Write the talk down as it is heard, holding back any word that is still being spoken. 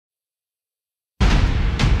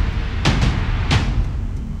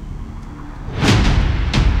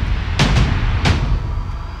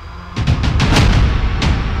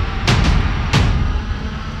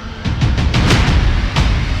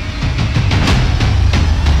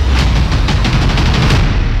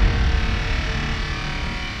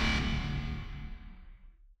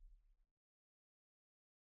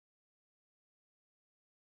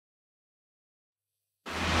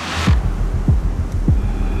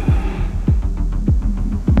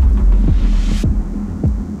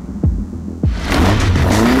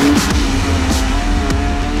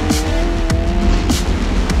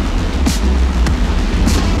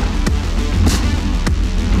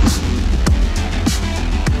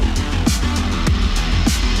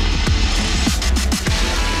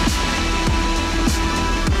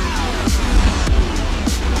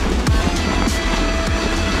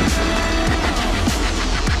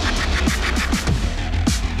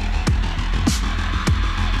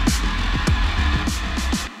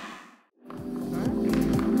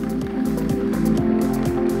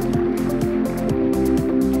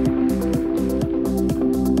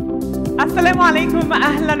alaikum,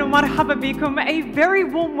 ahlan wa marhaba bikum. A very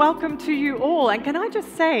warm welcome to you all. And can I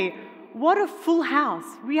just say, what a full house.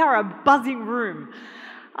 We are a buzzing room.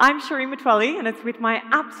 I'm Shireen Matwali, and it's with my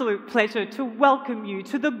absolute pleasure to welcome you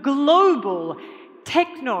to the global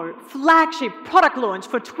TECNO flagship product launch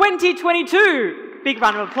for 2022. Big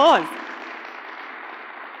round of applause.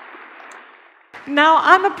 Now,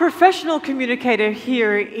 I'm a professional communicator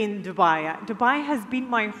here in Dubai. Dubai has been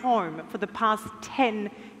my home for the past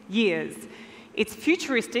 10 years. It's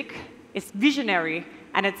futuristic, it's visionary,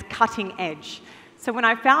 and it's cutting edge. So when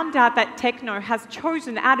I found out that TECNO has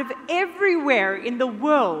chosen, out of everywhere in the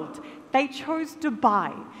world, they chose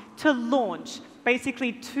Dubai to launch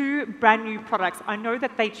basically 2 brand new products, I know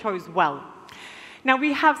that they chose well. Now,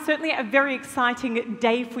 we have certainly a very exciting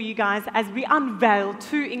day for you guys as we unveil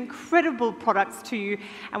 2 incredible products to you,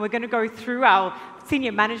 and we're going to go through our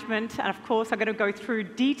senior management, and of course, I'm going to go through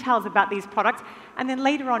details about these products, and then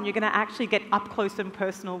later on, you're going to actually get up close and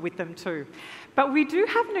personal with them too. But we do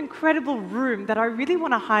have an incredible room that I really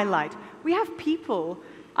want to highlight. We have people,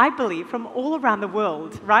 I believe, from all around the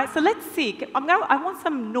world, right? So let's see. I want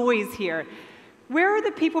some noise here. Where are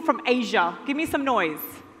the people from Asia? Give me some noise.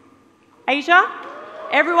 Asia?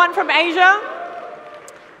 Everyone from Asia?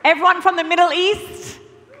 Everyone from the Middle East?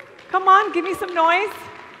 Come on, give me some noise.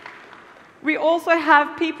 We also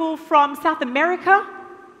have people from South America.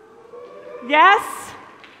 Yes?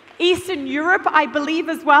 Eastern Europe, I believe,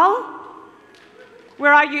 as well.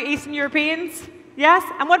 Where are you, Eastern Europeans? Yes?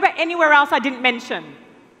 And what about anywhere else I didn't mention?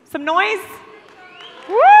 Some noise?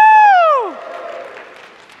 Woo!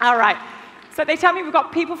 All right. So they tell me we've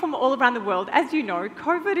got people from all around the world. As you know,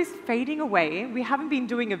 COVID is fading away. We haven't been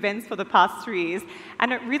doing events for the past 3 years,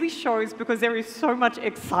 and it really shows because there is so much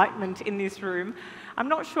excitement in this room. I'm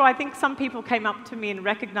not sure, I think some people came up to me and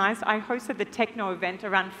recognized I hosted the TECNO event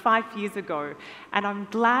around 5 years ago, and I'm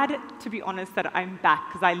glad, to be honest, that I'm back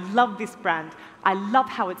because I love this brand. I love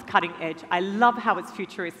how it's cutting edge. I love how it's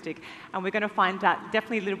futuristic, and we're going to find out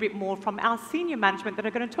definitely a little bit more from our senior management that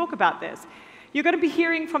are going to talk about this. You're going to be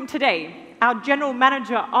hearing from today our general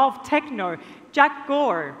manager of TECNO, Jack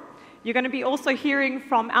Gore. You're going to be also hearing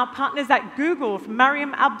from our partners at Google, from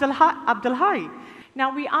Mariam Abdelhai.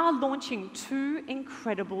 Now, we are launching 2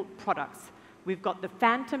 incredible products. We've got the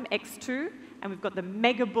Phantom X2 and we've got the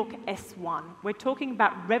MegaBook S1. We're talking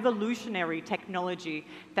about revolutionary technology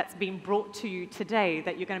that's been brought to you today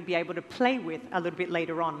that you're going to be able to play with a little bit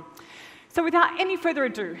later on. So without any further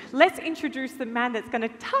ado, let's introduce the man that's going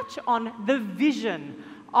to touch on the vision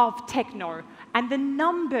of TECNO and the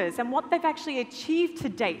numbers and what they've actually achieved to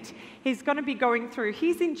date. He's going to be going through.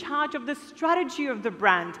 He's in charge of the strategy of the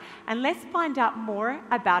brand. And let's find out more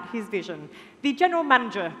about his vision. The general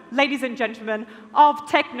manager, ladies and gentlemen, of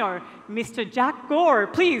TECNO, Mr. Jack Gore,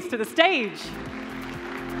 please, to the stage.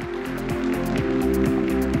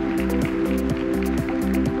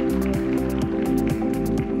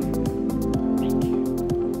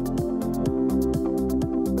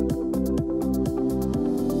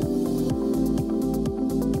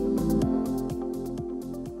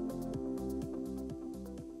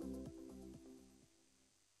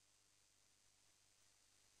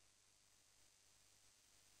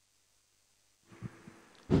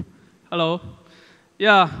 Hello.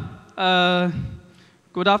 Yeah.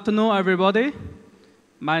 Good afternoon, everybody.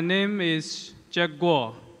 My name is Jack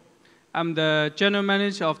Gore. I'm the general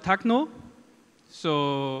manager of TECNO.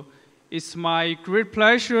 So it's my great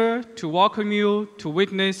pleasure to welcome you to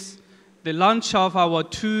witness the launch of our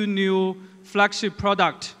 2 new flagship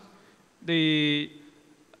products, the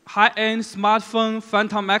high-end smartphone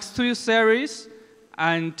Phantom X2 series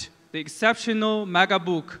and the exceptional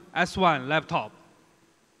MegaBook S1 laptop.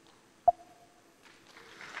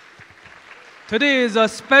 Today is a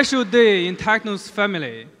special day in TECNO's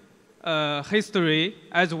family history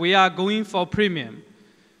as we are going for premium.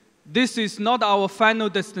 This is not our final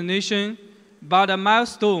destination, but a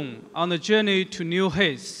milestone on the journey to new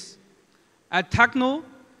heights. At TECNO,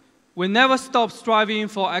 we never stop striving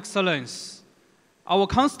for excellence. Our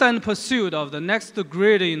constant pursuit of the next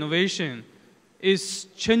great innovation is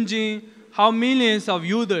changing how millions of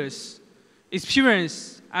users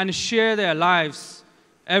experience and share their lives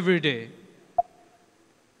every day.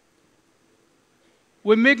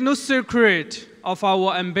 We make no secret of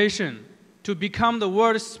our ambition to become the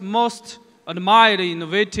world's most admired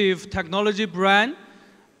innovative technology brand,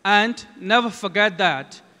 and never forget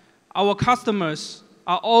that our customers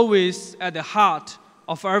are always at the heart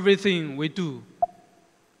of everything we do.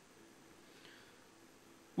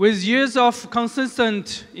 With years of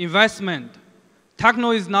consistent investment,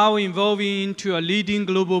 TECNO is now evolving into a leading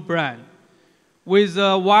global brand with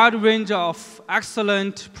a wide range of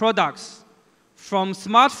excellent products from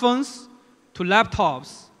smartphones to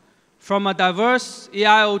laptops, from a diverse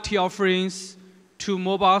AIoT offerings to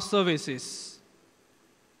mobile services.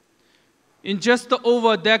 In just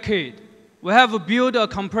over a decade, we have built a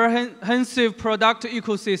comprehensive product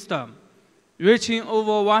ecosystem, reaching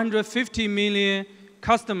over 150 million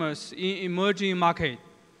customers in emerging markets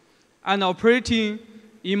and operating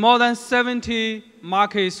in more than 70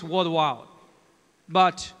 markets worldwide.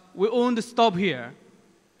 But we won't stop here.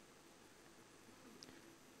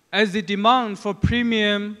 As the demand for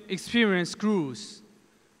premium experience grows,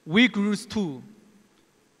 we grew too.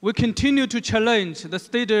 We continue to challenge the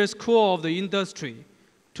status quo of the industry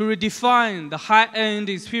to redefine the high-end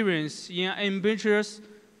experience in an ambitious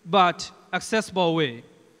but accessible way.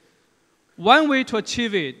 One way to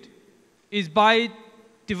achieve it is by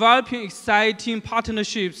developing exciting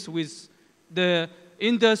partnerships with the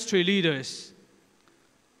industry leaders.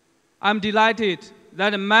 I'm delighted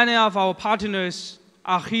that many of our partners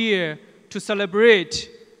are here to celebrate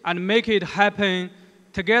and make it happen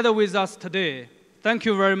together with us today. Thank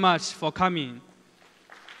you very much for coming.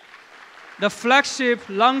 The flagship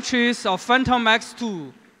launches of Phantom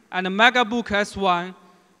X2 and MacBook S1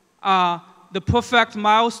 are the perfect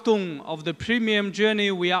milestone of the premium journey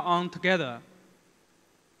we are on together.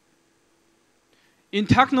 In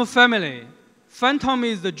TECNO family, Phantom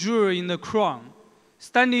is the jewel in the crown,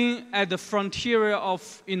 standing at the frontier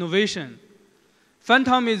of innovation.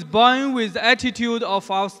 Phantom is born with the attitude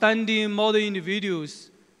of outstanding modern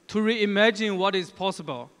individuals to reimagine what is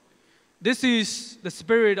possible. This is the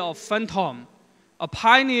spirit of Phantom, a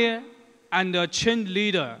pioneer and a change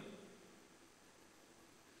leader.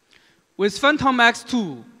 With Phantom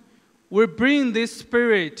X2, we bring this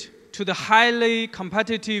spirit to the highly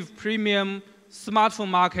competitive premium smartphone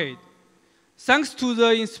market. Thanks to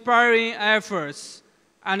the inspiring efforts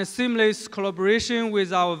and seamless collaboration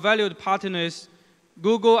with our valued partners,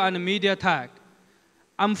 Google and MediaTek,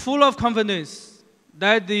 I'm full of confidence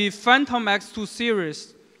that the Phantom X2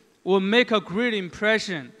 series will make a great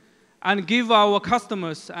impression and give our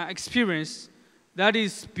customers an experience that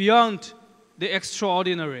is beyond the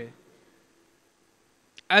extraordinary.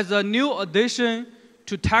 As a new addition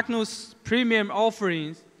to TECNO's premium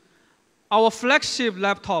offerings, our flagship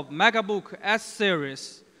laptop, MacBook S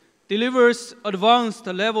series, delivers advanced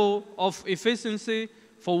level of efficiency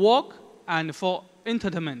for work and for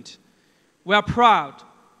entertainment. We are proud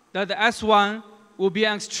that the S1 will be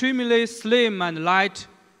an extremely slim and light,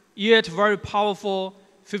 yet very powerful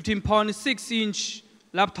 15.6-inch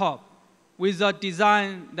laptop with a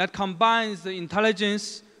design that combines the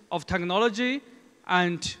intelligence of technology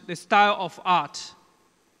and the style of art.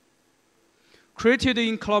 Created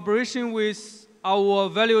in collaboration with our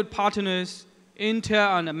valued partners,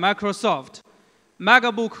 Intel and Microsoft,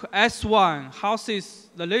 MacBook S1 houses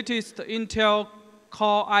the latest Intel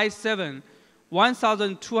Core i7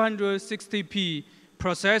 1260p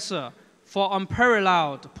processor for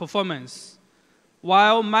unparalleled performance,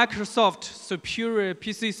 while Microsoft's superior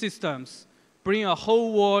PC systems bring a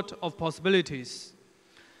whole world of possibilities.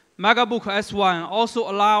 MacBook S1 also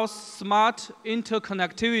allows smart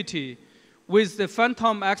interconnectivity with the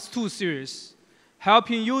Phantom X2 series,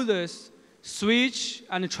 helping users switch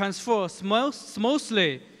and transfer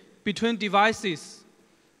smoothly between devices,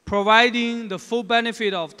 providing the full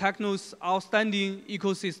benefit of TECNO's outstanding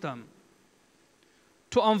ecosystem.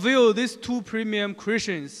 To unveil these two premium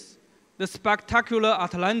creations, the spectacular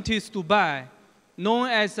Atlantis Dubai, known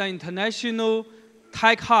as the International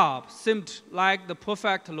Tech Hub, seemed like the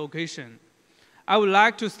perfect location. I would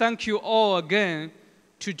like to thank you all again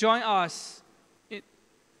to join us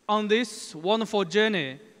on this wonderful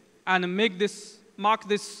journey and mark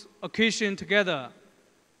this occasion together.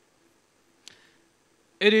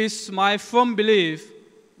 It is my firm belief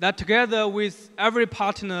that together with every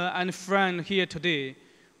partner and friend here today,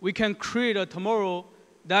 we can create a tomorrow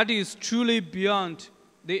that is truly beyond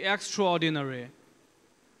the extraordinary.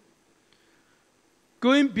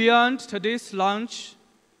 Going beyond today's launch,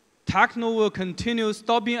 TECNO will continue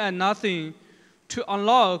stopping at nothing to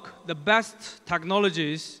unlock the best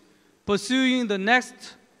technologies, pursuing the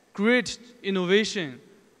next great innovation,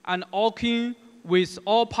 and working with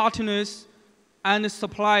all partners and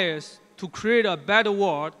suppliers to create a better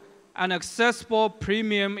world and accessible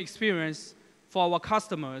premium experience for our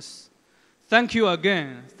customers. Thank you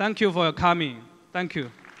again. Thank you for your coming. Thank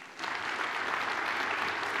you.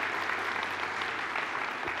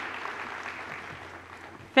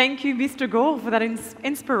 Thank you, Mr. Gore, for that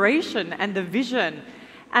inspiration and the vision.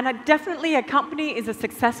 And definitely a company is as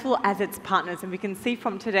successful as its partners. And we can see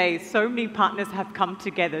from today, so many partners have come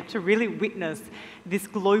together to really witness this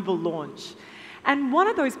global launch. And one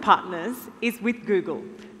of those partners is with Google.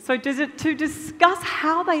 So to discuss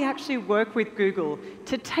how they actually work with Google,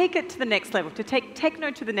 to take it to the next level, to take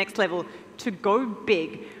TECNO to the next level, to go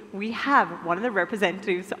big, we have one of the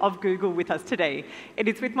representatives of Google with us today. It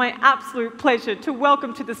is with my absolute pleasure to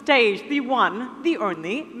welcome to the stage the one, the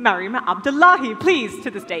only, Mariam Abdullahi. Please, to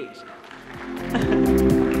the stage.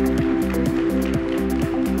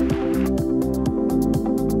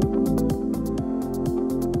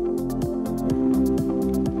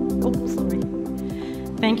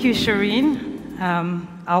 Thank you, Shireen.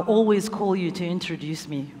 I'll always call you to introduce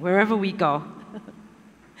me, wherever we go.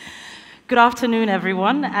 Good afternoon,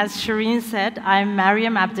 everyone. As Shireen said, I'm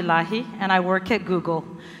Mariam Abdullahi, and I work at Google.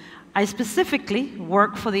 I specifically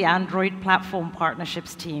work for the Android Platform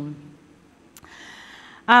Partnerships team.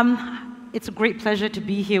 It's a great pleasure to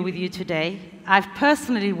be here with you today. I've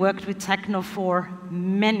personally worked with TECNO for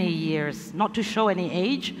many years, not to show any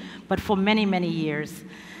age, but for many, many years.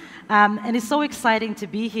 And it's so exciting to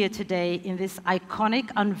be here today in this iconic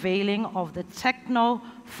unveiling of the TECNO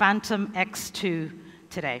Phantom X2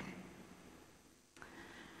 today.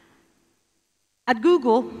 At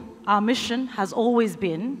Google, our mission has always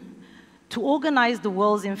been to organize the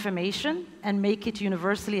world's information and make it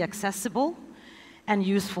universally accessible and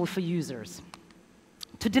useful for users.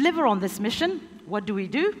 To deliver on this mission, what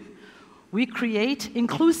do? We create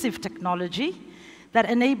inclusive technology that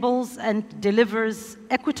enables and delivers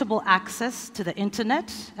equitable access to the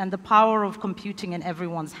internet and the power of computing in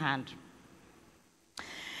everyone's hand.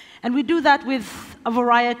 And we do that with a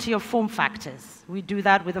variety of form factors. We do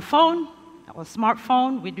that with a phone or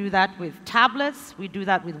smartphone. We do that with tablets. We do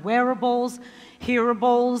that with wearables,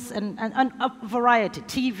 hearables, and a variety,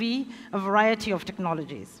 TV, a variety of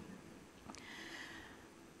technologies.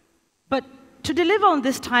 But to deliver on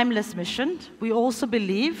this timeless mission, we also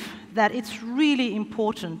believe that it's really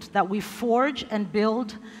important that we forge and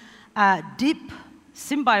build deep,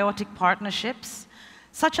 symbiotic partnerships,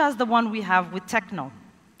 such as the one we have with TECNO.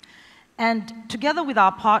 And together with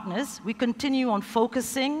our partners, we continue on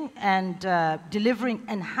focusing and delivering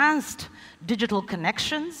enhanced digital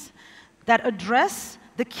connections that address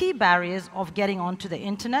the key barriers of getting onto the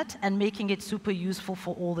internet and making it super useful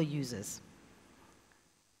for all the users.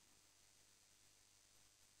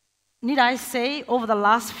 Need I say, over the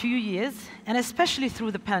last few years, and especially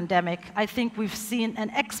through the pandemic, I think we've seen an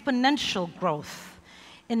exponential growth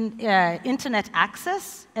in internet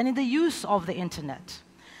access and in the use of the internet.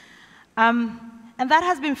 And that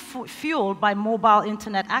has been fueled by mobile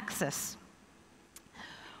internet access.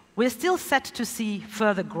 We're still set to see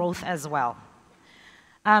further growth as well.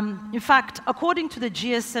 In fact, according to the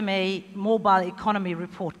GSMA Mobile Economy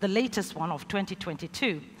Report, the latest one of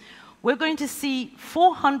 2022, we're going to see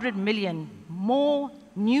 400 million more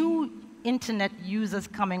new internet users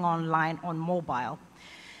coming online on mobile.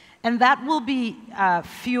 And that will be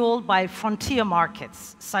fueled by frontier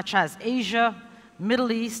markets, such as Asia,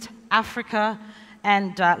 Middle East, Africa,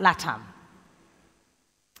 and LATAM.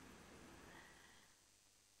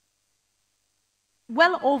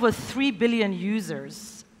 Well over 3 billion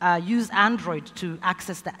users use Android to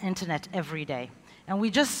access the internet every day. And we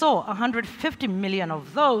just saw 150 million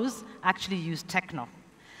of those actually use TECNO.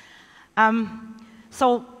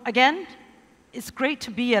 So again, it's great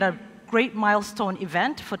to be at a great milestone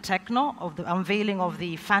event for TECNO of the unveiling of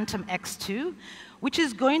the Phantom X2, which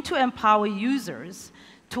is going to empower users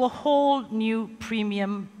to a whole new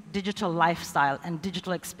premium digital lifestyle and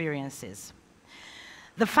digital experiences.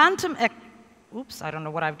 The Phantom Oops, I don't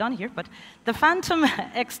know what I've done here, but the Phantom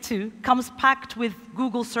X2 comes packed with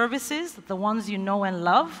Google services, the ones you know and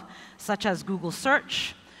love, such as Google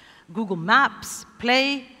Search, Google Maps,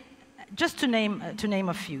 Play, just to name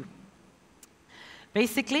a few.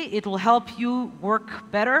 Basically, it will help you work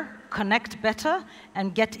better, connect better,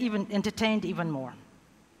 and get entertained even more.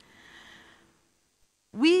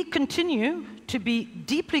 We continue to be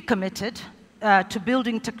deeply committed to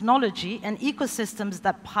building technology and ecosystems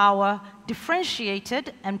that power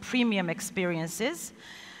differentiated and premium experiences,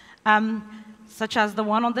 such as the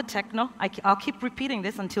one on the TECNO. I'll keep repeating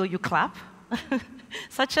this until you clap.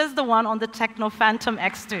 Such as the one on the TECNO Phantom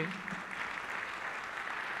X2.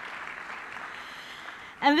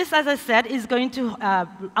 And this, as I said, is going to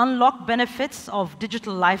unlock benefits of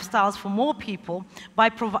digital lifestyles for more people by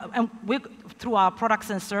through our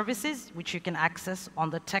products and services, which you can access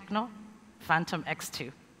on the TECNO Phantom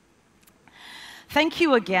X2. Thank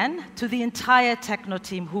you again to the entire TECNO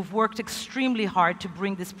team who've worked extremely hard to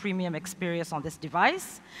bring this premium experience on this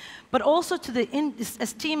device, but also to the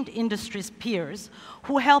esteemed industry's peers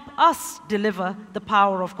who help us deliver the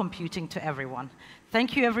power of computing to everyone.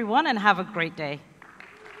 Thank you, everyone, and have a great day.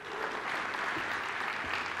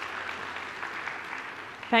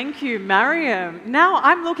 Thank you, Mariam. Now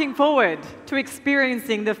I'm looking forward to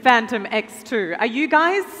experiencing the Phantom X2. Are you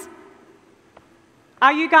guys?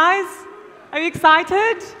 Are you guys? Are you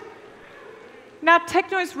excited? Now,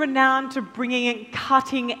 TECNO is renowned for bringing in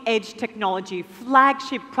cutting-edge technology,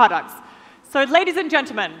 flagship products. So, ladies and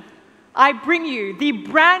gentlemen, I bring you the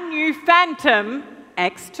brand new Phantom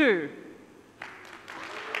X2.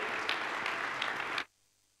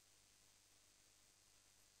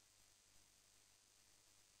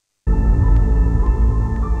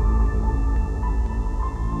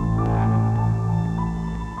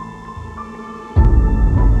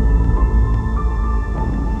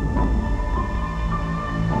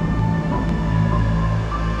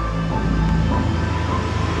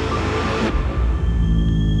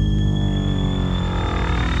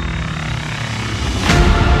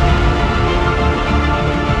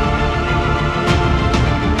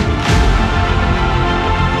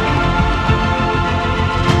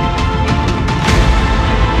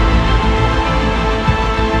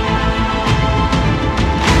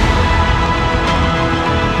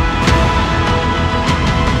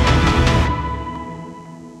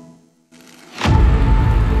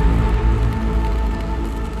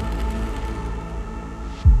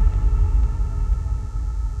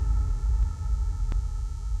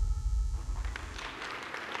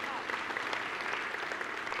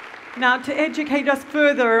 Now, to educate us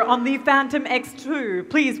further on the Phantom X2,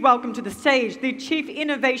 please welcome to the stage the Chief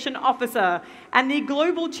Innovation Officer and the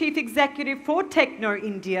Global Chief Executive for TECNO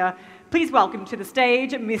India. Please welcome to the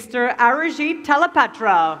stage Mr. Arijit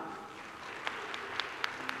Talapatra.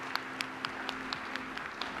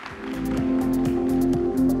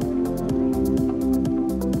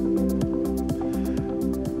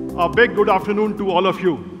 A big good afternoon to all of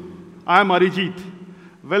you. I am Arijit.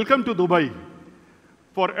 Welcome to Dubai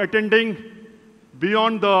for attending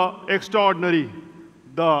Beyond the Extraordinary,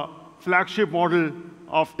 the flagship model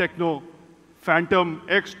of TECNO, Phantom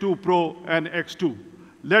X2 Pro and X2.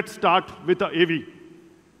 Let's start with the AV.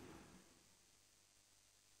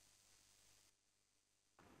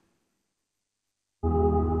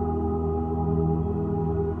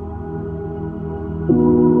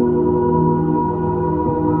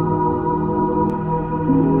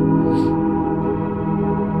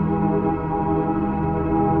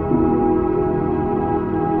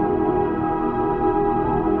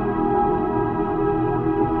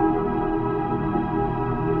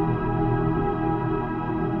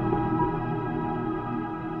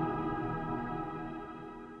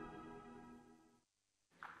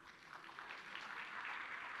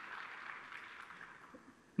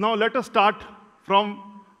 Now let us start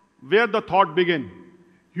from where the thought began.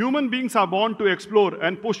 Human beings are born to explore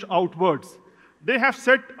and push outwards. They have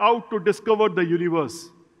set out to discover the universe.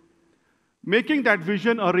 Making that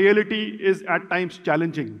vision a reality is at times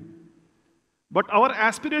challenging. But our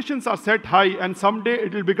aspirations are set high, and someday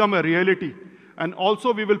it will become a reality. And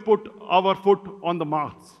also we will put our foot on the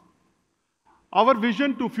Mars. Our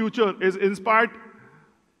vision to future is inspired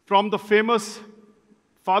from the famous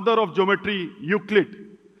father of geometry, Euclid.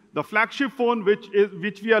 The flagship phone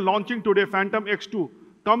which we are launching today, Phantom X2,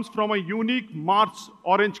 comes from a unique Mars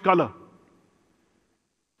orange color.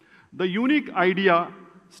 The unique idea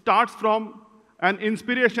starts from an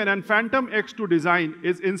inspiration, and Phantom X2 design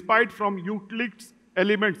is inspired from Euclid's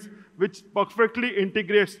elements, which perfectly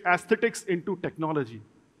integrates aesthetics into technology.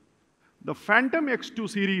 The Phantom X2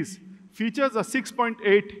 series features a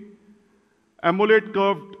 6.8 AMOLED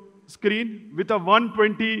curved screen with a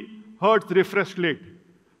 120 Hz refresh rate.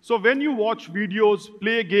 So when you watch videos,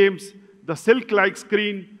 play games, the silk-like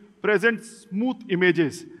screen presents smooth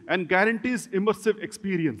images and guarantees immersive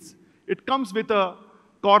experience. It comes with a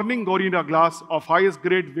Corning Gorilla Glass of highest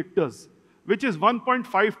grade Victus, which is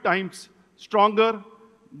 1.5 times stronger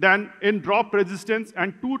than in drop resistance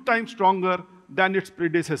and 2 times stronger than its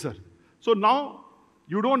predecessor. So now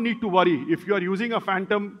you don't need to worry if you are using a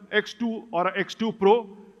Phantom X2 or a X2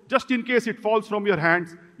 Pro. Just in case it falls from your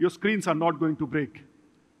hands, your screens are not going to break.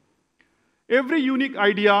 Every unique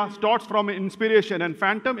idea starts from an inspiration, and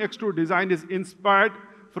Phantom X2 design is inspired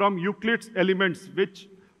from Euclid's elements, which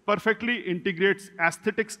perfectly integrates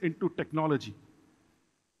aesthetics into technology.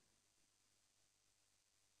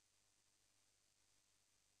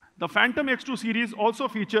 The Phantom X2 series also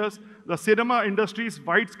features the cinema industry's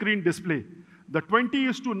widescreen display. The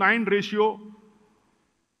 20:9 ratio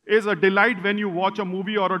is a delight when you watch a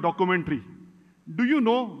movie or a documentary. Do you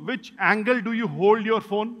know which angle do you hold your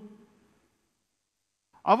phone?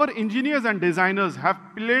 Our engineers and designers have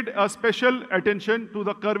paid a special attention to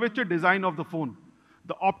the curvature design of the phone.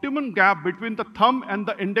 The optimum gap between the thumb and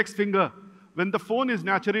the index finger when the phone is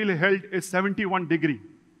naturally held is 71 degrees.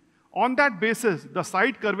 On that basis, the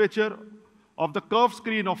side curvature of the curved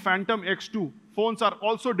screen of Phantom X2 phones are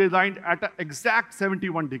also designed at an exact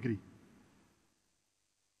 71 degree.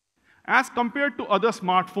 As compared to other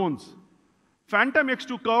smartphones, Phantom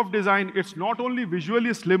X2 curved design is not only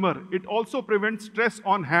visually slimmer, it also prevents stress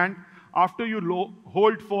on hand after you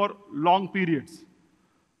hold for long periods.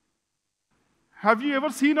 Have you ever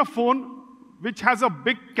seen a phone which has a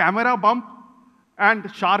big camera bump and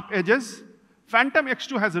sharp edges? Phantom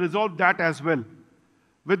X2 has resolved that as well.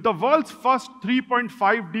 With the world's first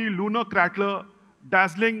 3.5D lunar crater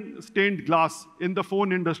dazzling stained glass in the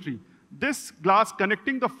phone industry, this glass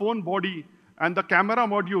connecting the phone body and the camera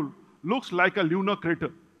module looks like a lunar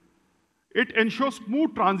crater. It ensures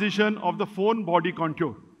smooth transition of the phone body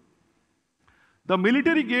contour. The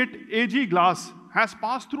military grade AG glass has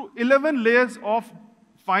passed through 11 layers of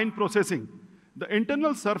fine processing. The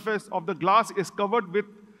internal surface of the glass is covered with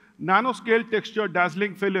nanoscale texture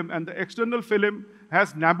dazzling film, and the external film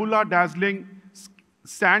has nebula dazzling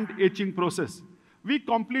sand etching process. We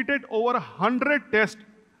completed over 100 tests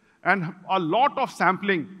and a lot of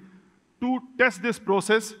sampling to test this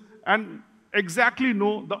process and exactly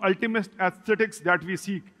know the ultimate aesthetics that we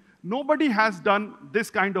seek. Nobody has done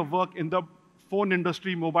this kind of work in the phone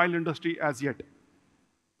industry, mobile industry as yet.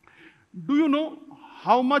 Do you know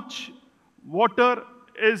how much water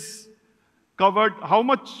is covered, how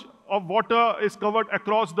much of water is covered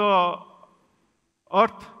across the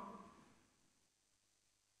Earth?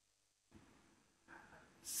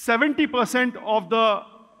 70% of the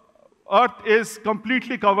Earth is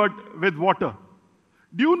completely covered with water.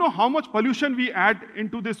 Do you know how much pollution we add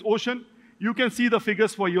into this ocean? You can see the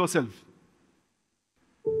figures for yourself.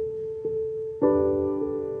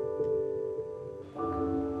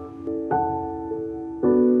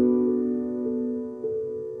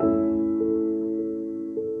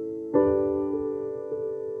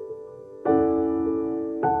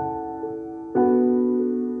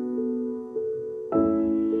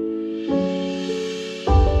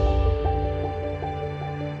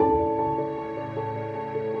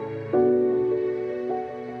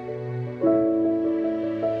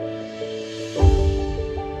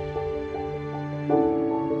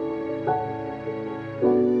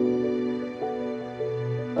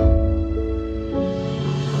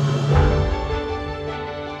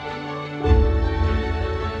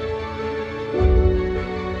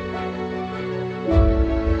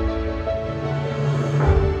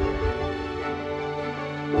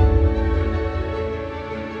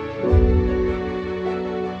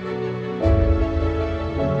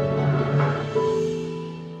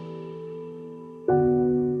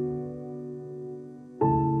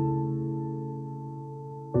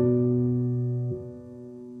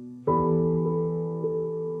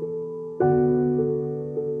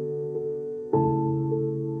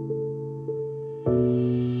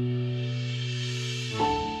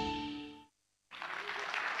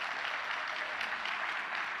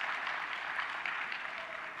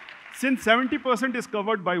 Since 70% is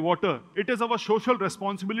covered by water, it is our social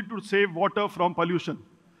responsibility to save water from pollution.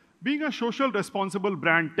 Being a social responsible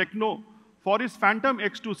brand, TECNO, for its Phantom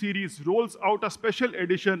X2 series, rolls out a special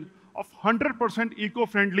edition of 100%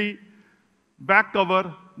 eco-friendly back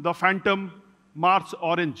cover, the Phantom Mars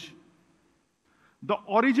Orange. The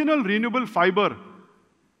original renewable fiber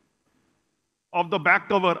of the back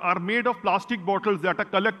cover are made of plastic bottles that are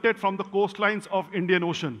collected from the coastlines of Indian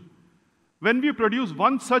Ocean. When we produce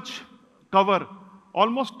one such cover,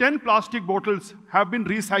 almost 10 plastic bottles have been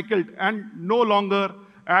recycled and no longer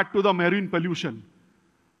add to the marine pollution.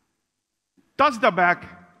 Touch the back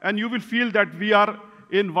and you will feel that we are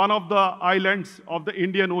in one of the islands of the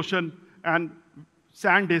Indian Ocean and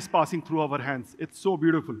sand is passing through our hands. It's so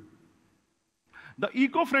beautiful. The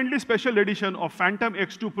eco-friendly special edition of Phantom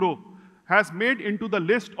X2 Pro has made into the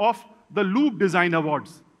list of the Loop Design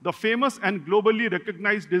Awards, the famous and globally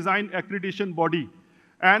recognized design accreditation body,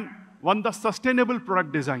 and won the Sustainable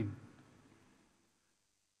Product Design.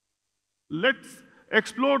 Let's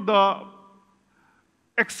explore the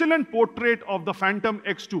excellent portrait of the Phantom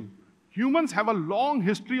X2. Humans have a long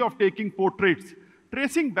history of taking portraits,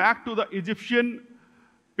 tracing back to the Egyptian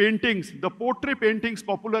paintings, the portrait paintings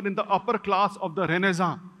popular in the upper class of the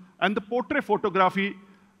Renaissance, and the portrait photography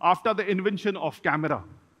after the invention of camera.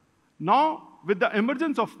 Now, with the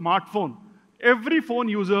emergence of smartphone, every phone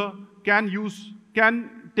user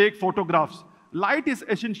can take photographs. Light is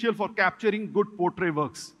essential for capturing good portrait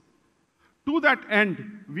works. To that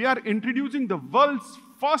end, we are introducing the world's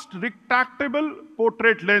first retractable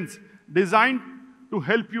portrait lens designed to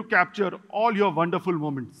help you capture all your wonderful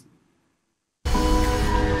moments.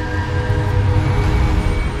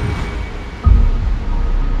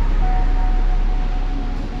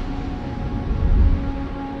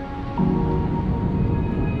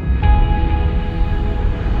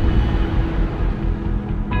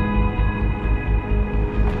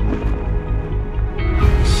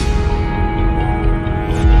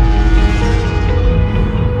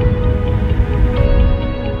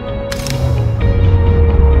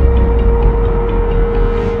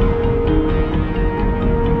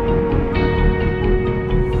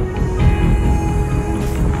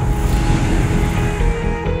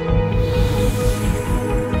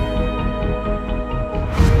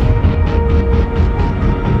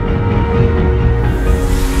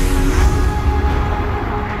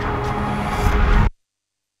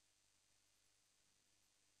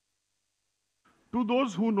 To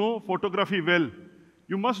those who know photography well,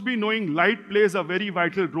 you must be knowing light plays a very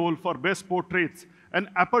vital role for best portraits, and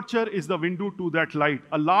aperture is the window to that light.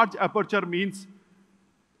 A large aperture means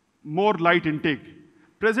more light intake.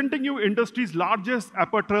 Presenting you industry's largest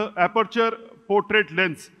aperture portrait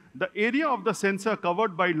lens, the area of the sensor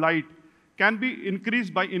covered by light can be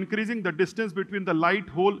increased by increasing the distance between the light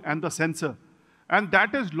hole and the sensor, and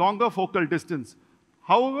that is longer focal distance.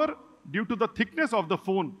 However, due to the thickness of the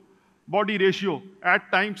phone body ratio,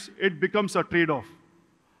 at times it becomes a trade-off.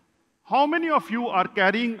 How many of you are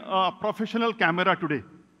carrying a professional camera today?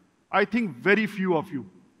 I think very few of you.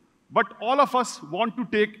 But all of us want to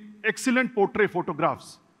take excellent portrait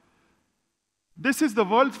photographs. This is the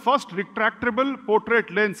world's first retractable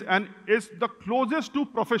portrait lens and is the closest to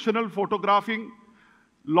professional photographing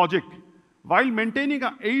logic. While maintaining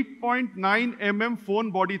a 8.9 mm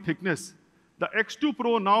phone body thickness, the X2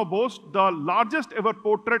 Pro now boasts the largest ever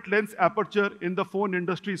portrait lens aperture in the phone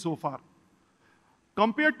industry so far.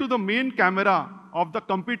 Compared to the main camera of the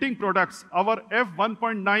competing products, our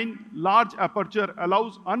f1.9 large aperture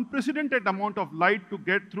allows unprecedented amount of light to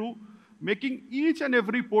get through, making each and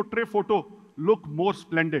every portrait photo look more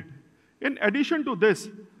splendid. In addition to this,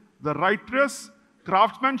 the rigorous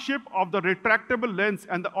craftsmanship of the retractable lens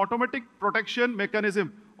and the automatic protection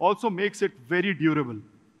mechanism also makes it very durable.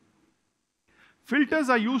 Filters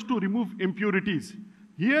are used to remove impurities.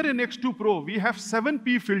 Here in X2 Pro, we have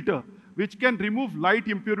 7P filter, which can remove light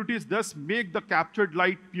impurities, thus make the captured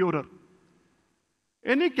light purer.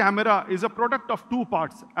 Any camera is a product of two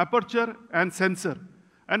parts, aperture and sensor,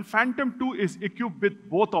 and Phantom 2 is equipped with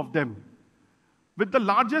both of them. With the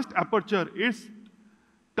largest aperture, it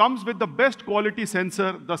comes with the best quality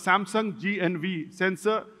sensor, the Samsung GNV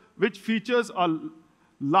sensor, which features a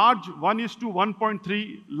large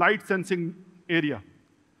 1:1.3 light sensing area.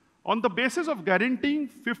 On the basis of guaranteeing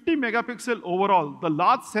 50 megapixel overall, the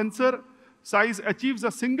large sensor size achieves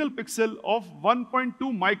a single pixel of 1.2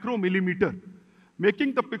 micromillimeter,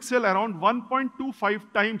 making the pixel around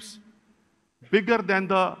 1.25 times bigger than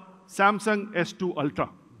the Samsung S2 Ultra.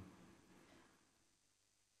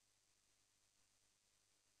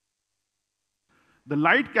 The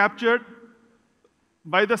light captured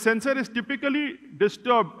by the sensor is typically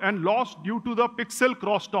disturbed and lost due to the pixel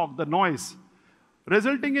crosstalk, the noise,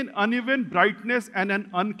 resulting in uneven brightness and an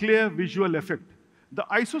unclear visual effect. The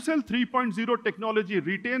ISOCELL 3.0 technology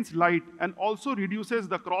retains light and also reduces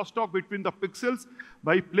the crosstalk between the pixels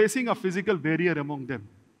by placing a physical barrier among them.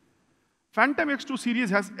 Phantom X2 series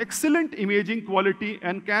has excellent imaging quality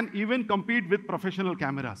and can even compete with professional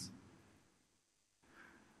cameras.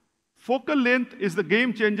 Focal length is the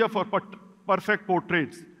game changer for perfect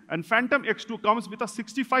portraits, and Phantom X2 comes with a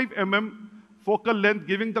 65 mm focal length,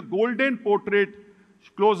 giving the golden portrait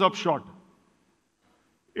close-up shot.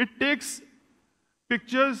 It takes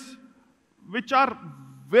pictures which are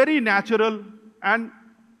very natural and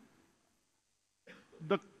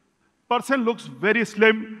the person looks very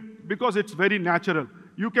slim because it's very natural.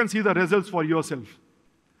 You can see the results for yourself.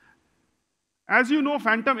 As you know,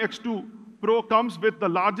 Phantom X2 Pro comes with the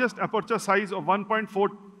largest aperture size of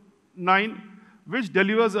 1.49, which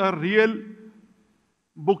delivers a real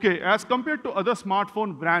bokeh as compared to other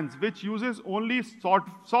smartphone brands, which uses only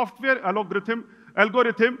software algorithm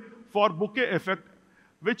for bokeh effect,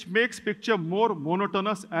 which makes picture more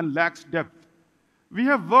monotonous and lacks depth. We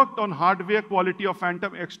have worked on hardware quality of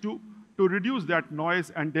Phantom X2 to reduce that noise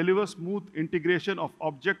and deliver smooth integration of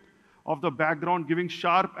object of the background, giving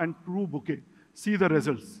sharp and true bokeh. See the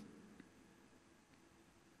results.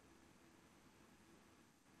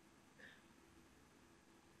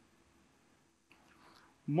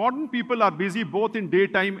 Modern people are busy both in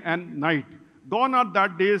daytime and night. Gone are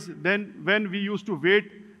that days then when we used to wait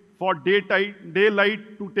for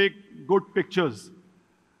daylight to take good pictures.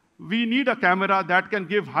 We need a camera that can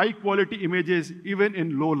give high quality images even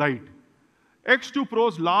in low light. X2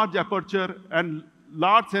 Pro's large aperture and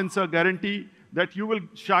large sensor guarantee that you will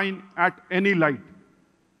shine at any light.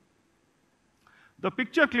 The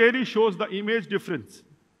picture clearly shows the image difference.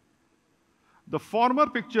 The former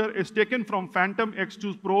picture is taken from Phantom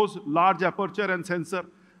X2 Pro's large aperture and sensor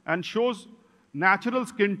and shows natural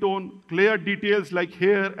skin tone, clear details like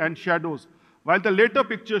hair and shadows, while the later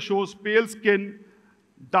picture shows pale skin,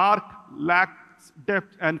 dark, lacks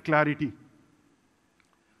depth and clarity.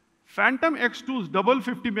 Phantom X2's double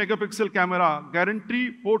 50 megapixel camera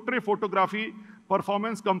guarantee portrait photography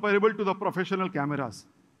performance comparable to the professional cameras.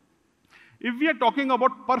 If we are talking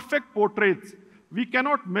about perfect portraits, we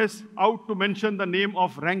cannot miss out to mention the name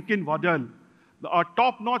of Rankin Waddell, a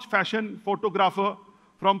top-notch fashion photographer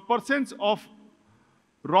from persons of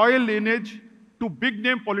royal lineage To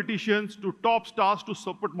big-name politicians, to top stars, to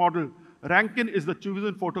support model, Rankin is the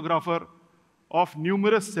chosen photographer of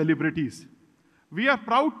numerous celebrities. We are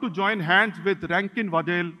proud to join hands with Rankin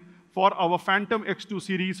Waddell for our Phantom X2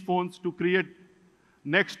 series phones to create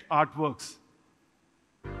next artworks.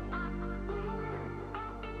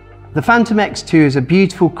 The Phantom X2 is a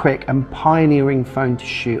beautiful, quick and pioneering phone to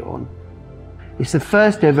shoot on. It's the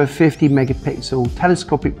first ever 50 megapixel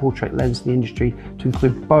telescopic portrait lens in the industry to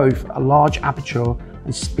include both a large aperture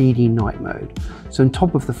and speedy night mode. So on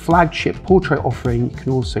top of the flagship portrait offering, you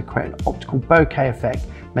can also create an optical bokeh effect,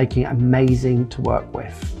 making it amazing to work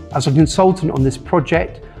with. As a consultant on this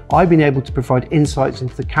project, I've been able to provide insights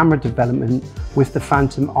into the camera development with the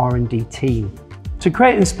Phantom R&D team. To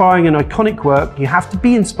create inspiring and iconic work, you have to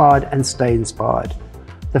be inspired and stay inspired.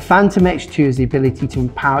 The Phantom X2 has the ability to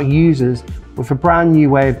empower users with a brand new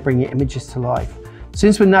way of bringing images to life.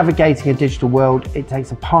 Since we're navigating a digital world, it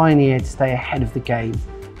takes a pioneer to stay ahead of the game.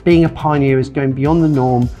 Being a pioneer is going beyond the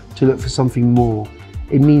norm to look for something more.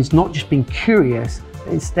 It means not just being curious, but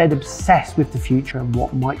instead obsessed with the future and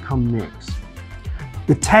what might come next.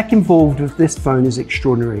 The tech involved with this phone is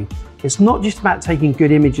extraordinary. It's not just about taking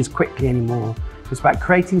good images quickly anymore. It's about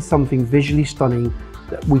creating something visually stunning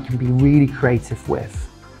that we can be really creative with.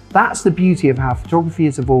 That's the beauty of how photography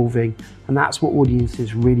is evolving, and that's what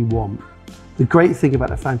audiences really want. The great thing about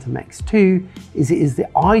the Phantom X2 is it is the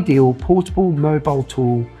ideal portable mobile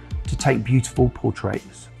tool to take beautiful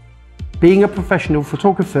portraits. Being a professional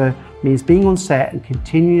photographer means being on set and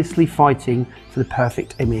continuously fighting for the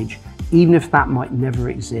perfect image, even if that might never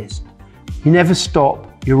exist. You never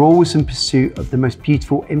stop, you're always in pursuit of the most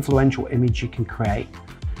beautiful, influential image you can create.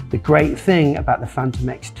 The great thing about the Phantom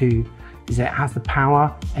X2 is that it has the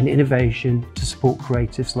power and innovation to support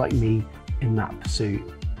creatives like me in that pursuit.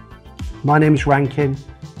 My name is Rankin,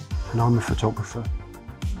 and I'm a photographer.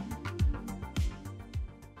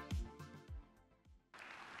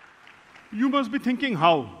 You must be thinking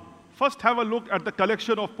how. First, have a look at the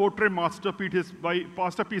collection of portrait masterpieces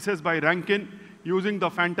by Rankin using the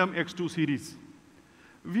Phantom X2 series.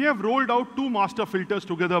 We have rolled out 2 master filters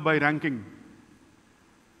together by Rankin.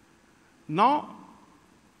 Now,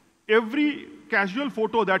 every casual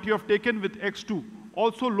photo that you have taken with X2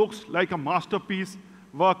 also looks like a masterpiece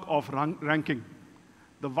work of Rankin.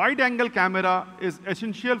 The wide-angle camera is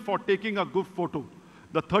essential for taking a good photo.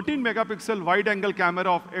 The 13-megapixel wide-angle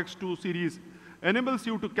camera of X2 series enables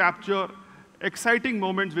you to capture exciting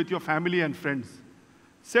moments with your family and friends.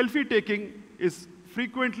 Selfie taking is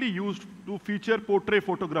frequently used to feature portrait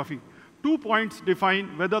photography. 2 points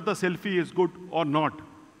define whether the selfie is good or not.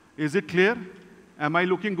 Is it clear? Am I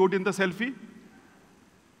looking good in the selfie?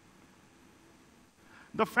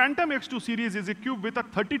 The Phantom X2 series is equipped with a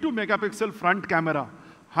 32-megapixel front camera.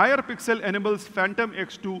 Higher pixel enables Phantom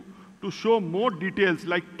X2 to show more details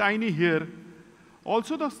like tiny hair.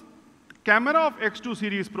 Also, the camera of X2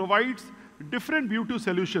 series provides different beauty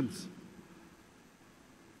solutions.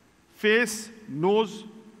 Face, nose,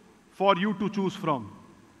 for you to choose from.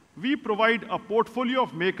 We provide a portfolio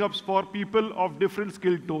of makeups for people of different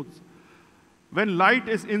skill tones. When light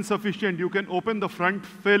is insufficient, you can open the front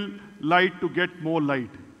fill light to get more light.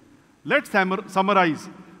 Let's summarize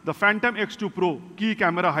the Phantom X2 Pro key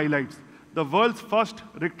camera highlights. The world's first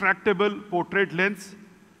retractable portrait lens.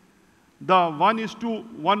 The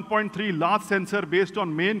 1:1.3 large sensor based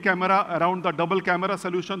on main camera around the double camera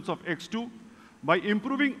solutions of X2. By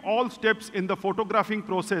improving all steps in the photographing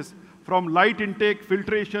process, from light intake,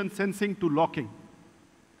 filtration, sensing to locking.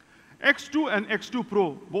 X2 and X2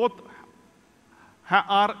 Pro both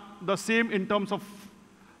are the same in terms of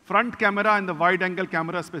front camera and the wide-angle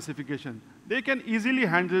camera specification. They can easily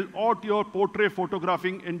handle all your portrait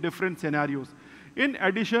photographing in different scenarios. In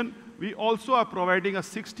addition, we also are providing a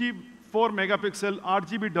 64-megapixel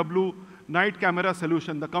RGBW night camera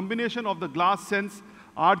solution, the combination of the glass sense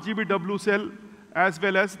RGBW cell as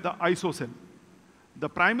well as the ISO cell. The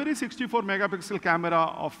primary 64-megapixel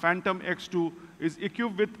camera of Phantom X2 is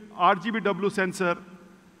equipped with RGBW sensor,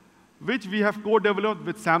 which we have co-developed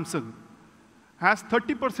with Samsung. Has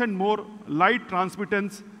 30% more light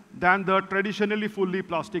transmittance than the traditionally fully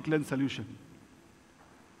plastic lens solution.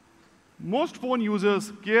 Most phone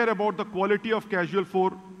users care about the quality of casual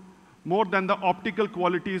phone more than the optical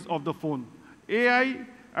qualities of the phone. AI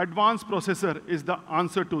advanced processor is the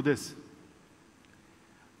answer to this.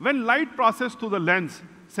 When light passes through the lens,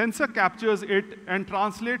 sensor captures it and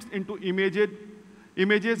translates into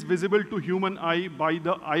images visible to human eye by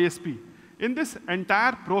the ISP. In this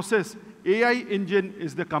entire process, AI engine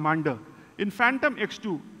is the commander. In Phantom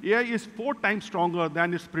X2, AI is 4 times stronger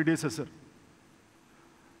than its predecessor.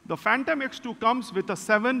 The Phantom X2 comes with a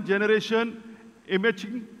 7th generation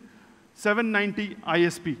imaging 790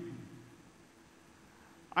 ISP.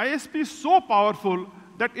 ISP is so powerful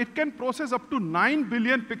that it can process up to 9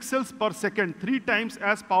 billion pixels per second, 3 times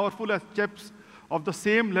as powerful as chips of the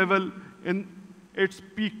same level in its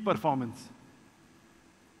peak performance.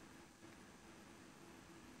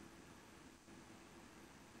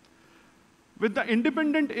 With the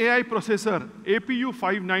independent AI processor, APU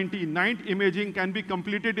 590, night imaging can be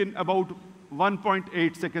completed in about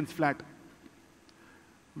 1.8 seconds flat.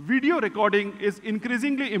 Video recording is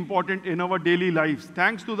increasingly important in our daily lives.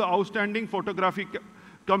 Thanks to the outstanding photographic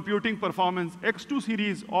computing performance, X2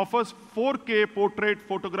 series offers 4K portrait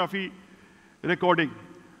photography recording.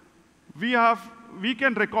 We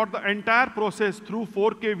can record the entire process through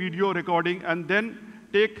 4K video recording and then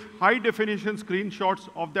take high-definition screenshots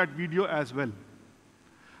of that video as well.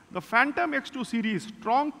 The Phantom X2 series'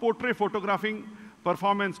 strong portrait photographing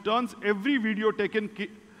performance turns every video taken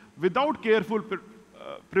without careful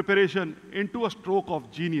preparation into a stroke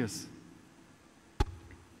of genius.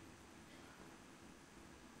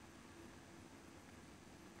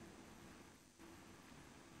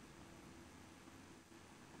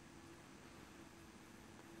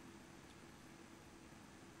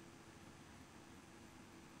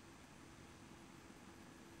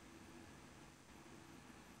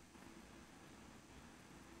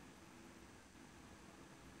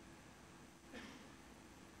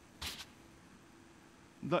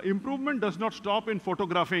 The improvement does not stop in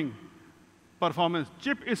photographing performance.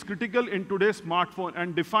 Chip is critical in today's smartphone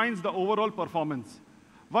and defines the overall performance.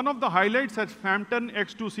 One of the highlights at Phantom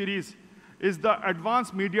X2 series is the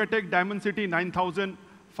advanced MediaTek Dimensity 9000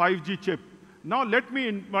 5G chip. Now let me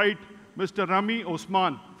invite Mr. Rami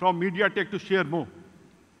Osman from MediaTek to share more.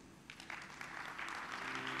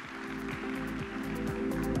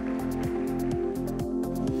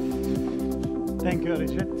 Thank you,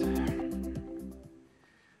 Arijit.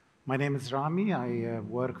 My name is Rami. I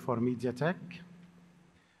work for MediaTek.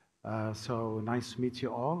 So nice to meet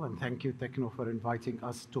you all, and thank you, TECNO, for inviting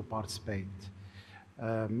us to participate.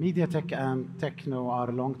 MediaTek and TECNO are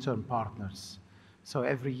long-term partners. So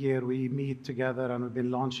every year we meet together, and we've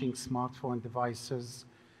been launching smartphone devices.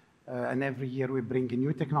 And every year we bring in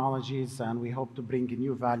new technologies, and we hope to bring in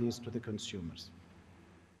new values to the consumers.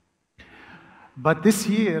 But this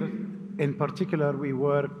year, in particular, we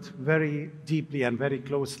worked very deeply and very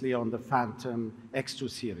closely on the Phantom X2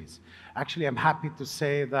 series. Actually, I'm happy to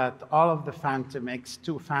say that all of the Phantom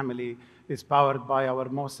X2 family is powered by our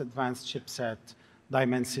most advanced chipset,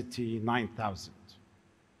 Dimensity 9000.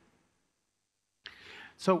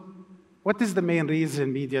 So what is the main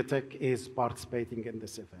reason MediaTek is participating in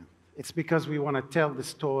this event? It's because we want to tell the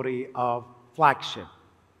story of Flagship.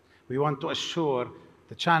 We want to assure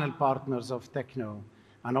the channel partners of TECNO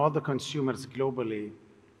and all the consumers globally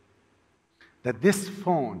that this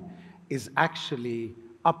phone is actually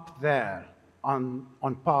up there on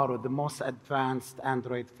par with the most advanced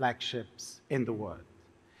Android flagships in the world.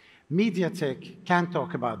 MediaTek can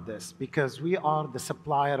talk about this because we are the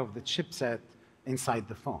supplier of the chipset inside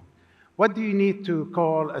the phone. What do you need to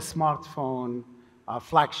call a smartphone a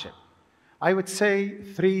flagship? I would say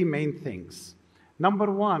 3 main things.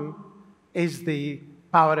 Number 1 is the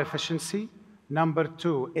power efficiency. Number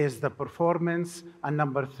 2 is the performance, and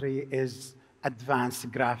number 3 is advanced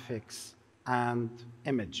graphics and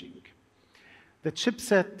imaging. The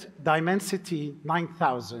chipset Dimensity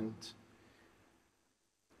 9000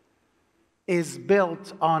 is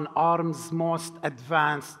built on ARM's most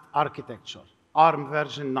advanced architecture, ARM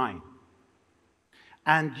version 9,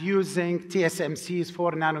 and using TSMC's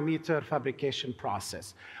 4-nanometer fabrication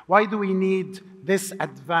process. Why do we need this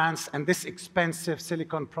advanced and this expensive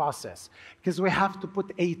silicon process? Because we have to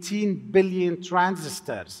put 18 billion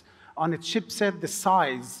transistors on a chipset the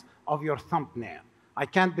size of your thumbnail. I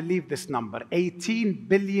can't believe this number, 18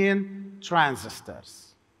 billion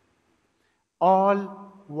transistors, all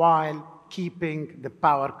while keeping the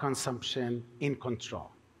power consumption in control.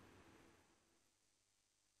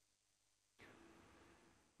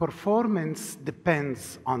 Performance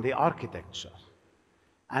depends on the architecture.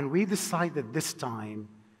 And we decided this time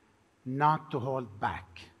not to hold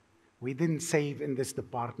back. We didn't save in this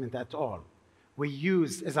department at all. We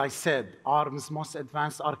used, as I said, ARM's most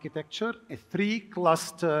advanced architecture, a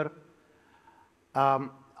 3-cluster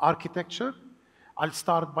architecture. I'll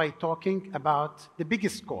start by talking about the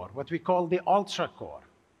biggest core, what we call the ultra core.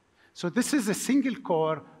 So this is a single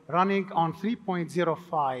core running on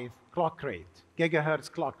 3.05 clock rate, gigahertz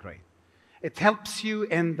clock rate. It helps you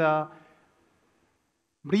in the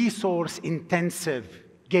resource-intensive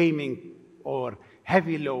gaming or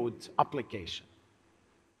heavy load application.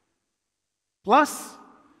 Plus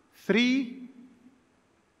 3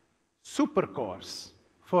 supercores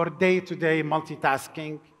for day-to-day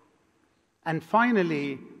multitasking. And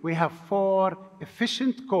finally, we have 4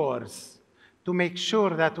 efficient cores to make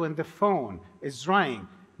sure that when the phone is running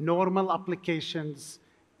normal applications,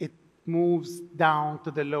 it moves down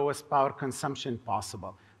to the lowest power consumption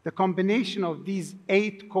possible. The combination of these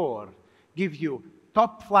 8 cores give you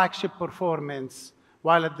top flagship performance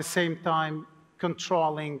while at the same time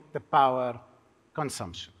controlling the power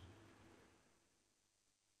consumption.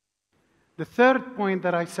 The third point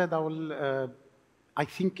that I said I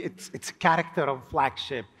think it's a character of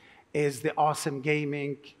Flagship is the awesome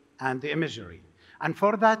gaming and the imagery. And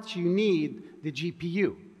for that, you need the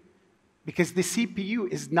GPU, because the CPU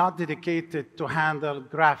is not dedicated to handle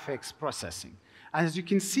graphics processing. And as you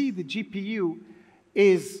can see, the GPU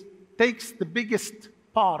takes the biggest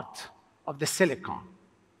part of the silicon.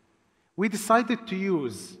 We decided to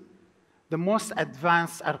use the most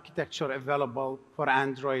advanced architecture available for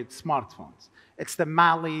Android smartphones. It's the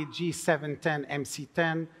Mali G710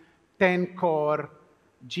 MC10 10-core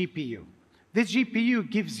GPU. This GPU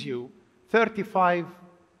gives you 35%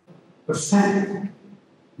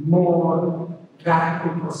 more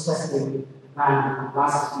graphical processing than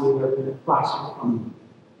last year the Flagship phone.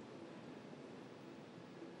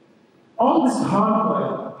 All this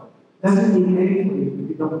hardware doesn't mean anything if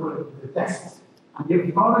you don't put it to the test. And the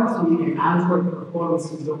authority in Android performance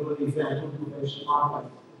is already there to benchmark,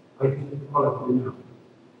 I think all of you know.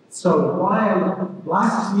 So while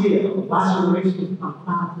last generation from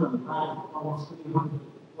Phantom had almost 300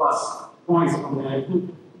 plus points on the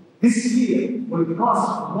iQOO, this year will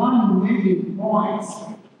cost 1 million points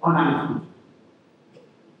on iQOO.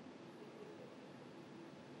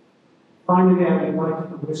 Finally, I would like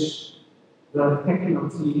to wish the TECNO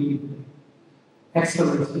team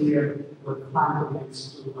excellent year with the Phantom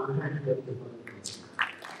X2 100.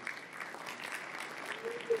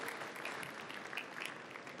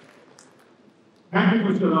 Thank you,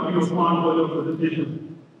 Mr. Ravi Osman, for your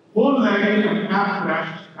presentation. Phone lagging and app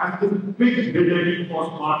crash has been a big headache for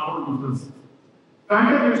smartphone users.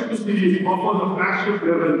 Phantom X2 series offers a flagship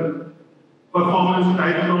level performance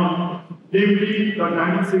TECNO, namely the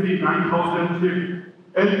Dimensity 9000 chip,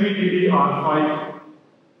 LPDDR5,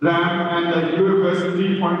 RAM, and the UFS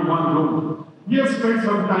 3.1 ROM. We have spent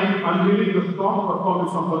some time unveiling the strong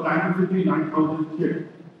performance of the Dimensity 9000 chip.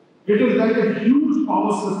 It is like a huge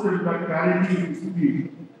power system that guarantees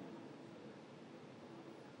speed.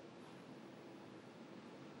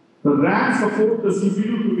 The RAM supports the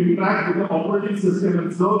CPU to interact with the operating system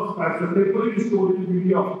and serves as the temporary storage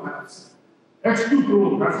media of apps. X2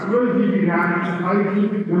 Pro has 12 GB RAM and 5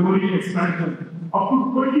 GB memory expansion. Up to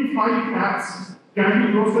 25 apps can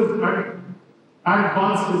be processed at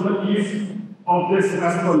once with the ease of this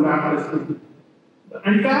as per lab testing. The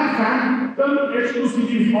entire Phantom X2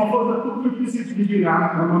 series offers a 256 GB RAM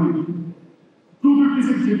memory.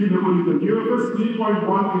 256 GB memory. The UFS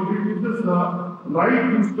 3.1 introduces the right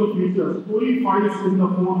booster feature, storing files in the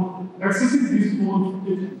phone. Accessing these phones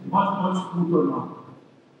is much smoother now.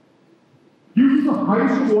 Due to the high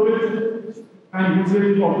storage and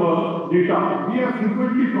usage of the data, we are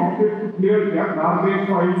frequently prompted to clear garbage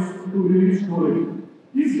files to release storage.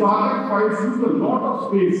 These garbage files use a lot of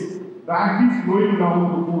space, batteries slowing down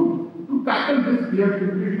the phone. To tackle this, we have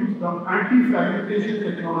introduced the anti-fragmentation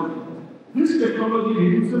technology. This technology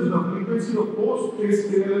reduces the frequency of post-space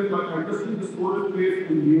clearance by adjusting the storage space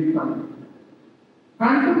in real time.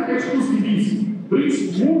 Phantom X2 series brings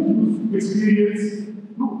smooth use experience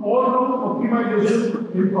through all-round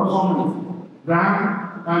optimization in performance,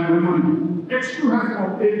 RAM, and memory. X2 has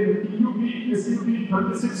obtained the TUV SUV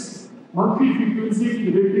 36 monthly frequency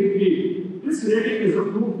rating A. This rating is a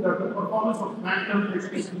proof that the performance of Phantom X2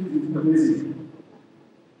 series is amazing.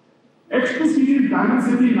 X2 series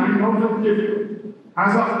Dimensity 9000 chip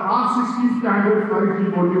has a R60 standard 5G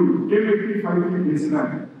module, M80 5G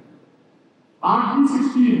baseline.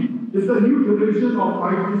 R316 is the new generation of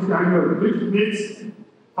 5G standard, which makes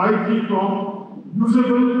 5G from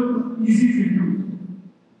usable to easy to use.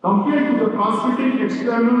 Compared to the transmitting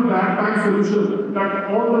external bandband solution that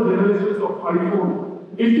all the generations of iPhone,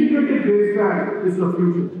 integrated baseband is the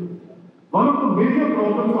future. One of the major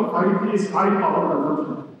problems of 5G is high power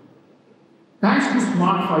consumption. Thanks to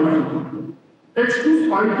smart 5G, X2's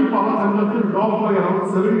 5G power consumption dropped by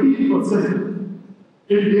around 70%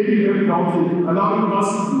 in daily web browsing, allowing us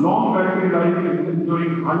long battery life and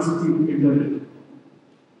enjoying high-speed internet.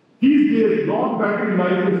 These days, long battery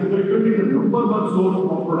life is literally the number one source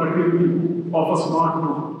of productivity of a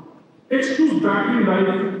smartphone. X2's battery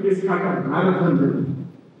life is at a marathon level.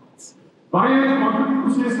 Why I am confident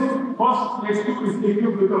to say so? First, X2 is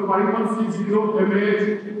equipped with a 5160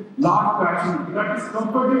 mAh large battery that is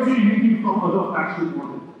comfortably unique from other flagship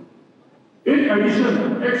models. In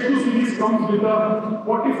addition, X2 series comes with a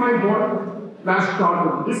 45-watt flash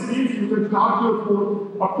charger. This means you can charge your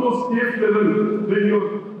phone up to a safe level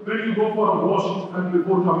when you go for a wash and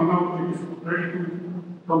before coming out, it is ready to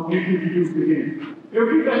completely reduce again.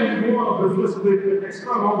 Every time you go on a business trip, an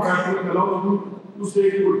extra long battery allows you to say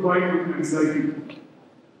goodbye to anxiety.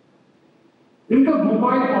 In the mobile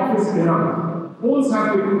office era, phones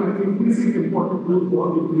have become an increasingly important tool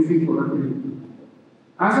for increasing productivity.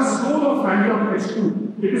 As a soul of Phantom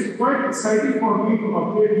X2, it is quite exciting for me to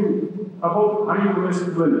update you about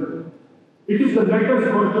iOS 12. It is the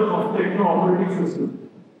latest version of TECNO operating system.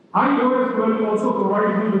 iOS 12 also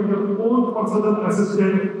provides you with your own personal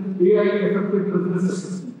assistant, AI-effective business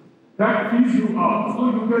assistant that feeds you up so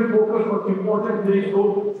you can focus on important things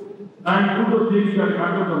and do the things that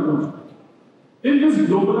matter the most. In this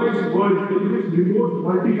globalized world, in which remote,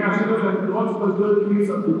 multinational, and cross-cultural teams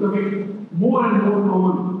are becoming more and more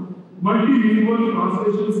common, multilingual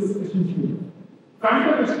translations is essential.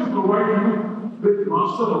 Phantom X2 provides you with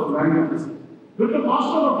master of languages. With the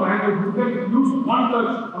master of language, you can use one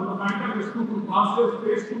touch on the Phantom X2 to translate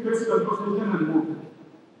face-to-face conversation and more.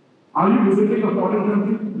 Are you visiting a foreign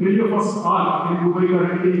country? Many of us are in Dubai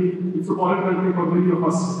currently. It's a foreign country for many of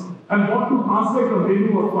us. And want to translate a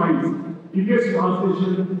menu of files. English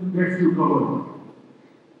translation gets you covered.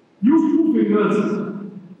 Use two fingers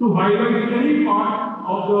to highlight any part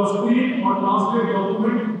of the screen or translate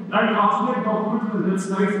document and translate documents in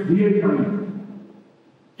websites real time.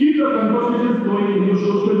 Keep the conversations going in your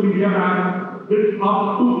social media app with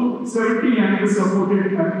up to 70 languages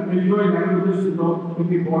supported and enjoy languages in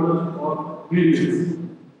the borders or variants.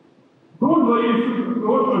 Don't worry if you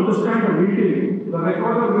don't understand the meeting, the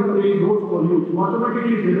recorder will take notes for you. To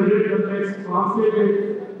automatically generate the text, translate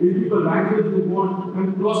it into the language you want,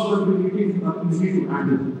 and cross-country meetings are easy to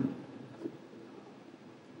handle.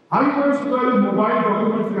 iOS 12 mobile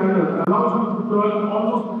document scanner allows you to turn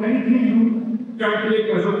almost anything you can take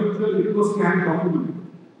as a picture into a scanned document.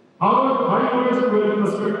 However, iOS 12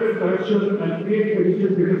 perspective correction and create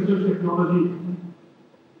edition detection technology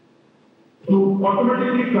to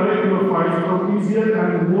automatically correct your files for easier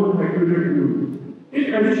and more accurate view.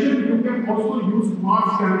 In addition, you can also use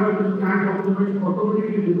Smart Scanner to scan documents,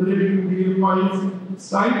 automatically generating PDF files,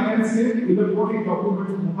 sign and save electronic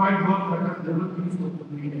documents, mobile work that has never been so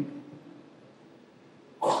convenient.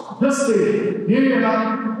 Just say, hey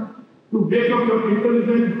Ella, to wake up your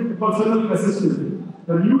intelligent personal assistant.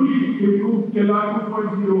 The newly improved Ella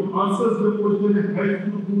 2.0 answers the question and helps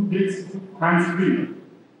you do things hands-free.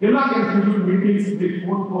 Ella can schedule meetings, make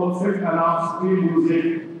phone calls, set alarms, play music,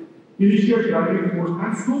 initiate driving mode,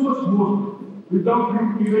 and so much more without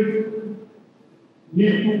you even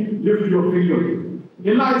need to lift your finger.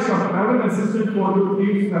 Ella is a travel assistant for your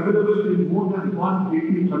teams available in more than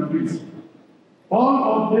 180 countries. All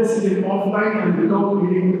of this is offline and without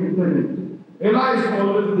needing the internet. Ella is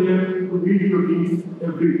always there to meet your needs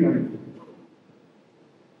every time.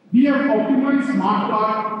 We have optimized Smart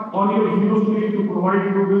Card on your Hero screen to provide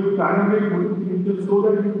you with dynamic notifications so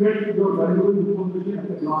that you get your valuable information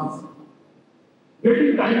at a glance.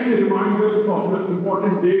 Getting timely reminders of your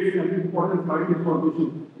important dates and important flight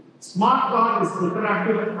information. Smart Card is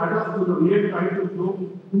interactive and adapts to the real-time to flow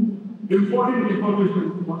to important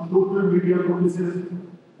information on social media notices,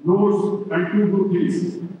 notes, and to-do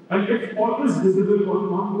lists. And it's always visible on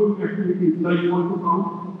ongoing activities like you want to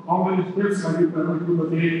count how many steps have you traveled through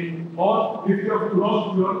the day, or if you have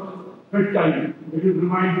crossed your bedtime, it will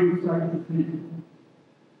remind you it's time to sleep.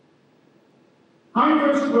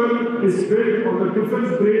 iOS 12 is built on the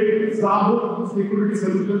defense-grade Zaho Security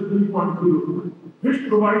Solution 3.0, which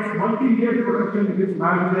provides multi-layer protection against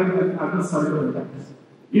malware and other cyber attacks.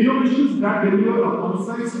 Innovations that deliver a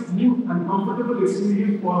concise, smooth, and comfortable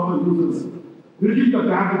experience for our users, bridging the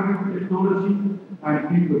gap between technology and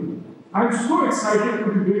people. I'm so excited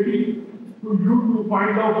to be waiting to you to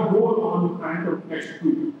find out more on the Phantom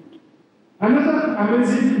X2. Another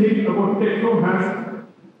amazing thing about TECNO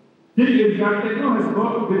is that TECNO has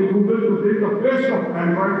worked with Google to bring the best of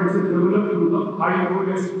Android which is developed through the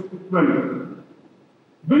iOS 12.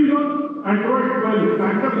 Built on Android 12,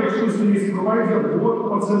 Phantom X2 series provides a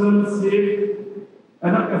more personal, safe,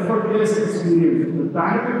 and an effortless experience. The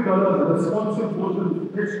dynamic color, the responsive motion,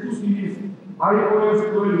 X2 series,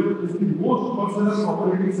 iOS 12 is the most personal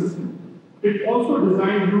operating system. It also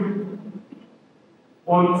designed you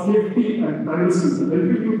on safety and privacy,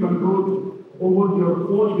 helping you control over your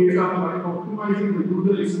own data by optimizing the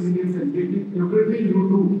user experience and making everything you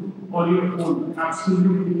do or your phone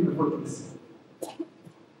absolutely effortless.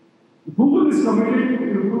 Google is committed to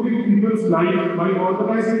improving people's life by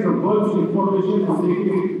organizing the world's information and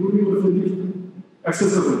making it universally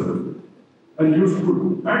accessible and useful.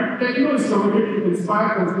 And TECNO is committed to inspire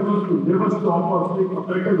consumers to never stop pursuing a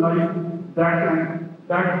better life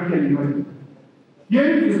that we can imagine. Here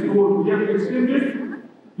is goal.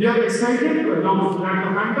 We are excited to announce that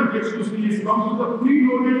the Phantom X2 series comes with a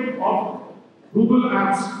preloaded of Google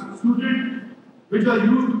Apps suited, which are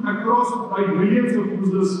used across by millions of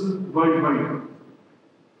users worldwide.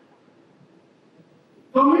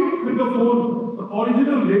 Coming with the phone, the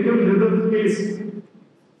original leather case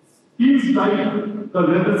feels like the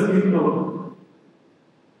leather skin cover.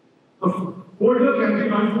 The folder can be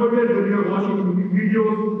unfolded when you are watching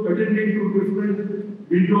videos, attending to different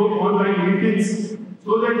video online meetings,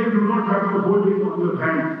 so that you do not have to hold it on your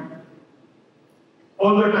hand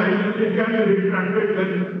all the time. It can be retracted when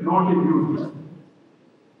not in use.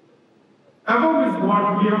 Above is what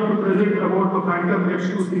we have to present about the Phantom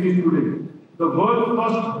X2 series today. The world's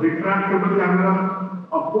first retractable camera,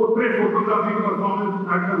 a portrait photography performance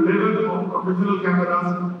at the level of professional cameras,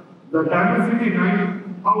 the Dimensity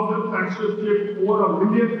 9000 flagship chip over 1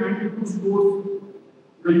 million anti-2 scores,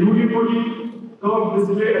 the unibody curved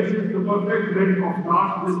display achieves the perfect blend of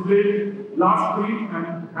large display, large screen and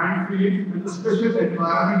hand free, and the special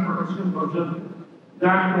environment protection version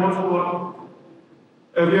that calls for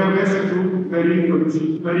awareness to marine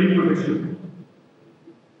protection.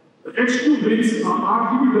 The X2 brings an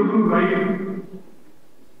RGB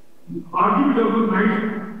night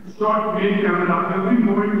shot main camera. Every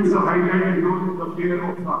moment is a highlight without the fear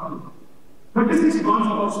of nothing. 36 months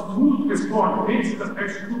of smooth escort makes the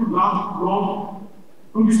X2 last long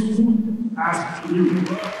to be smooth as new.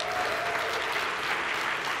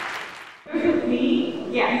 With me,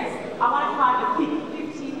 yes, I want to try the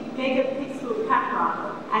 50 megapixel camera,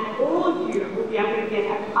 and all of you will be able to get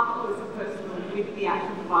up close and personal with the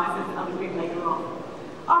actual devices a little bit later on.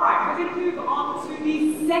 All right, we're going to move on to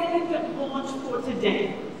the second launch for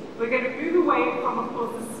today. We're going to move away from, of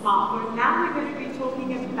course, the smartphone. Now we're going to be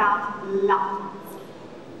talking about laptops.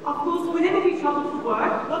 Of course, whenever you travel to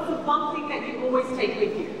work, what's the one thing that you always take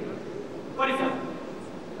with you? What is it?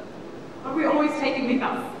 What are we always taking with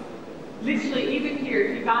us? Literally, even here,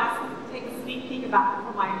 if you guys take a sneak peek about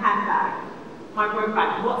from my handbag, my work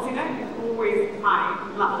bag, what's in it? It's always my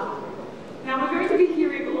laptop. Now, we're going to be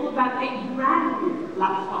hearing all about a brand new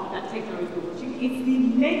laptop that TECNO is launching. It's the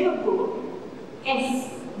MegaBook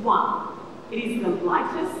S1. It is the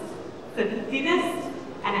lightest, the thinnest,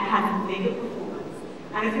 and it has mega performance.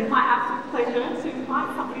 And it's my absolute pleasure to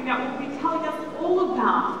invite somebody that will be telling us all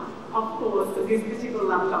about, of course, this particular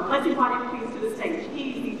laptop. Let's invite him please to the stage. He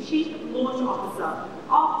is the Chief Launch Officer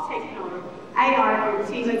of TECNO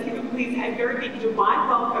AIoT. Let's give him please a very big divine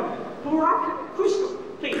welcome. Burak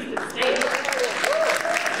Kushko, please to the stage.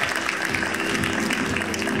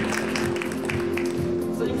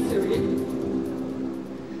 Thanks, Siri.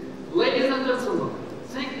 Ladies and gentlemen,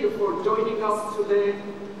 thank you for joining us today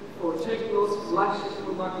for TECNO's flagship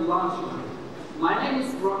product launch. My name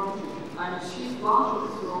is Burak. I'm Chief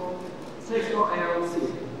Launch Officer of TECNO AIoT.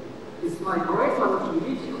 It's my great honor to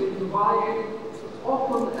meet you in Dubai to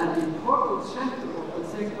open an important chapter of the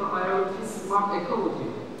TECNO AIoT smart ecology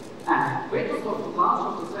and witness of the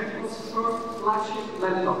launch of the TECNO's first flagship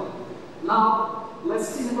laptop. Now, let's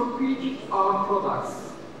see a quick our products.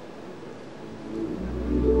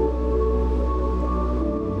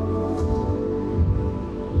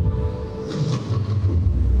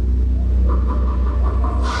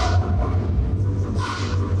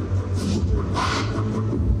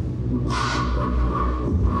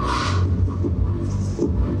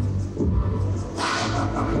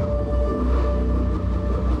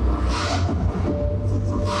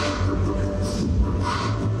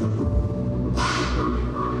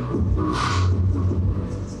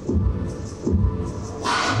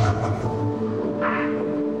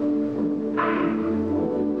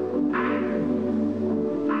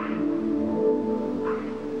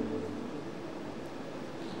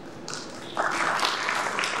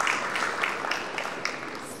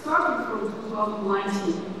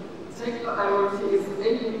 TECNO AIoT is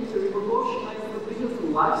aiming to revolutionize the digital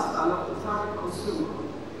lifestyle of the target consumer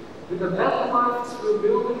with a better life through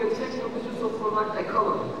building a techno-digital product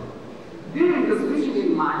ecology. Bearing this vision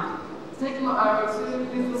in mind, TECNO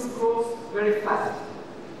AIoT business grows very fast.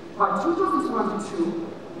 By 2022,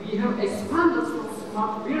 we have expanded from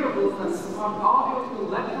smart wearables and smart audio to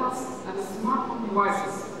laptops and smartphone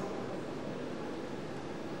devices.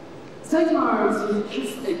 TECNO AIoT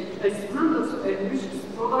keeps expanded to enrich its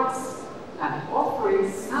products and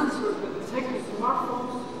offering sensors with the TECNO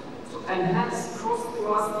smartphones to enhance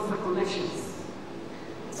cross-device interconnections.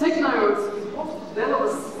 TECNO is hopes to deliver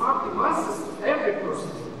smart devices to every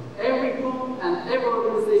person, every home, and every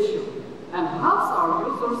organization, and helps our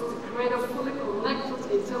users to create a fully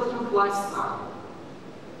connected, intelligent lifestyle.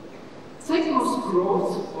 TECNO's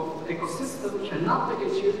growth of the ecosystem cannot be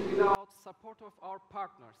achieved without support of our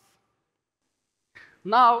partners.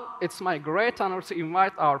 Now, it's my great honor to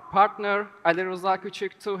invite our partner, Ali Rıza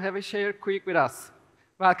Küçük, to have a share quick with us.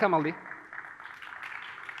 Welcome, Ali.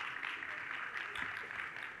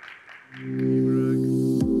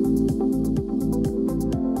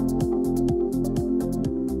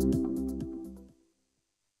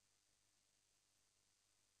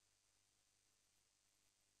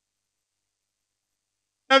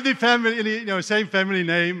 Have the family, same family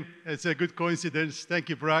name. It's a good coincidence. Thank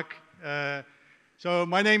you, Burak. So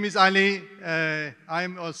my name is Ali.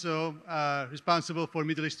 I'm also responsible for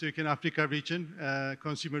Middle East, Turkey, and Africa region,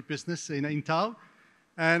 consumer business in Intel.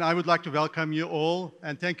 And I would like to welcome you all,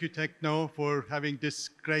 and thank you, TECNO, for having this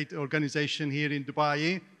great organization here in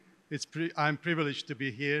Dubai. I'm privileged to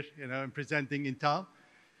be here, and presenting Intel.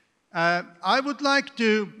 I would like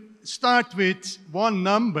to start with one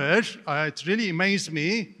number. It really amazed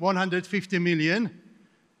me, 150 million.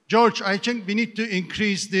 George, I think we need to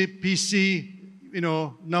increase the PC,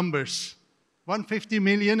 numbers. 150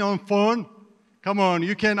 million on phone? Come on,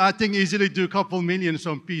 you can, I think, easily do a couple millions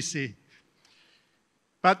on PC.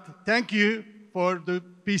 But thank you for the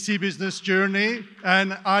PC business journey,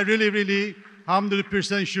 and I really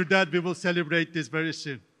 100% sure that we will celebrate this very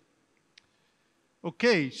soon.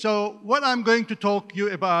 Okay, so what I'm going to talk to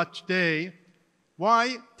you about today,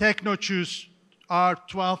 why TECNO choose our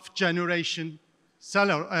 12th generation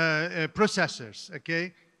processors,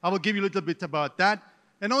 okay? I will give you a little bit about that.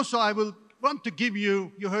 And also I will want to give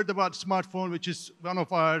you heard about smartphone, which is one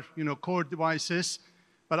of our core devices,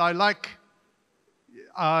 but I like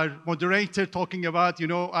our moderator talking about,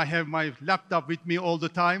 I have my laptop with me all the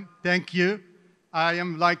time. Thank you. I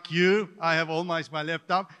am like you. I have always my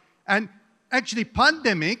laptop. And actually,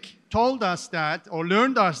 pandemic told us that, or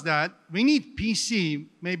learned us that, we need PC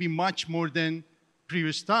maybe much more than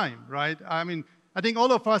previous time, right? I mean, I think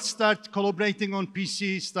all of us start collaborating on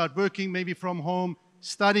PC, start working maybe from home,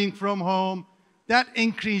 studying from home. That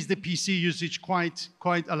increased the PC usage quite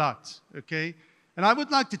a lot, okay? And I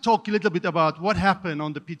would like to talk a little bit about what happened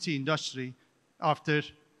on the PC industry after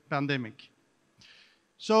pandemic.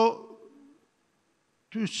 So,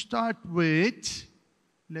 to start with,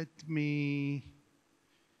 let me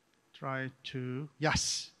try to,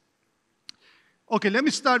 yes. Okay, let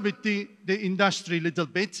me start with the industry a little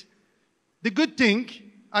bit. The good thing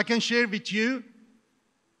I can share with you,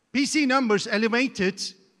 PC numbers elevated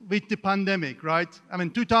with the pandemic, right? I mean,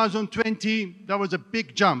 2020, that was a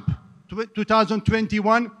big jump.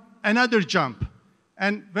 2021, another jump.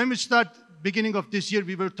 And when we start beginning of this year,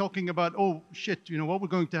 we were talking about, oh shit, what we're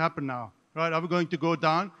going to happen now, right? Are we going to go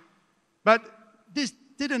down? But this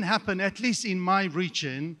didn't happen, at least in my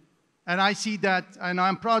region. And I see that, and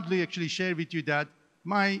I'm proudly actually share with you that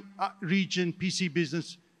my region PC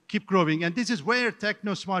business keep growing. And this is where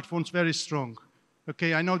TECNO smartphones very strong.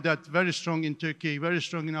 Okay, I know that very strong in Turkey, very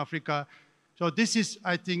strong in Africa. So this is,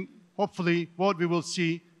 I think, hopefully what we will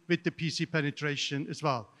see with the PC penetration as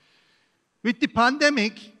well. With the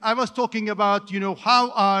pandemic, I was talking about,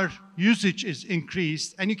 how our usage is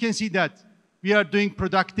increased. And you can see that we are doing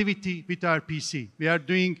productivity with our PC. We are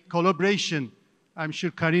doing collaboration. I'm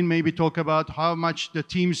sure Karin maybe talk about how much the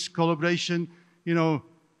team's collaboration,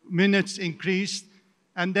 minutes increased.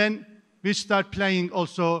 And then we start playing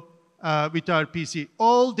also with our PC.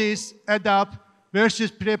 All this add up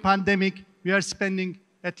versus pre-pandemic, we are spending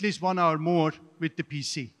at least 1 hour more with the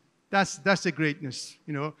PC. That's a greatness,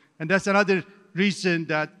 and that's another reason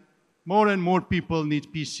that more and more people need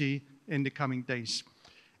PC in the coming days.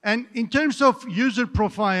 And in terms of user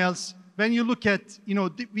profiles, when you look at,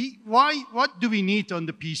 what do we need on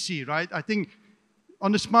the PC, right? I think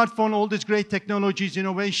on the smartphone, all these great technologies,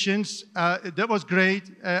 innovations, that was great.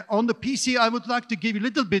 On the PC, I would like to give you a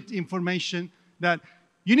little bit information that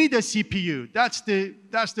you need a CPU. That's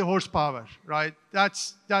the horsepower, right?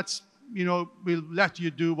 That's will let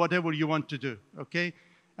you do whatever you want to do, okay?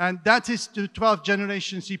 And that is the 12th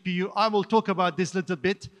generation CPU. I will talk about this a little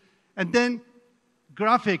bit. And then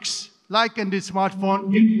graphics, like in the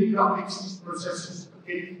smartphone. You need the graphics processors,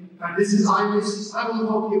 okay? And this is Iris. I will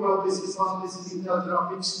talk about this is Intel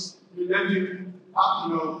graphics. We let you,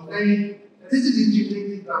 play. This is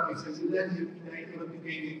integrated graphics, and we let you play the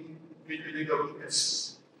gaming with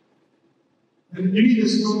AWS. And you need a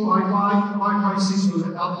strong Wi-Fi signal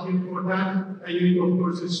to help you for that, and you need, of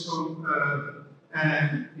course, a strong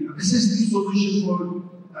SSD solution for,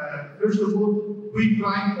 first of all, quick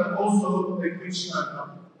write, but also a quick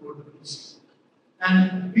startup for the PCs.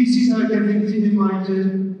 And PCs are getting thin-minded,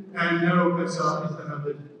 and narrow PSR is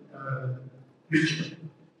another feature.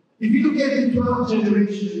 If you look at the 12th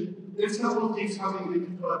generation, there's a couple of things coming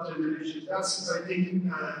with the 12th generation. That's, I think,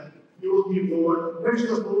 you will be more. First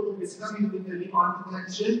of all, it's coming with the new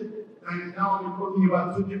architecture, and now we're talking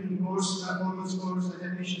about two different cores, performance cores and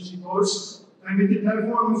efficiency cores. And with the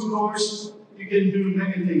performance cores, you can do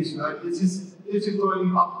many things, right? This is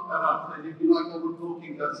going up and up, and if you like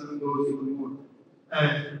overclocking, that's even going even more.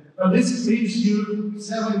 But this gives you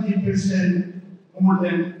 70% more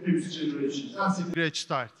than previous generations. That's a great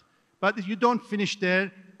start. But if you don't finish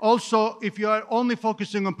there, also, if you are only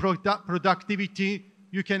focusing on productivity,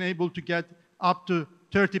 you can able to get up to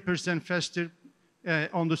 30% faster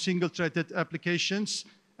on the single-threaded applications.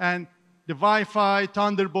 And the Wi-Fi,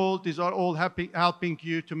 Thunderbolt, these are all helping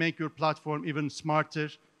you to make your platform even smarter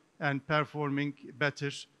and performing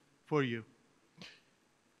better for you.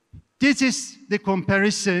 This is the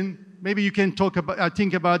comparison. Maybe you can talk about,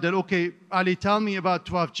 think about that. Okay, Ali, tell me about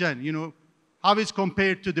 12th gen. You know, how it's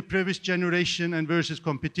compared to the previous generation and versus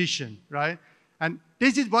competition, right? And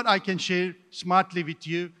this is what I can share smartly with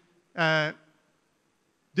you. The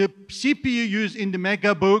CPU used in the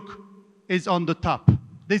MegaBook is on the top.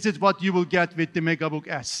 This is what you will get with the MegaBook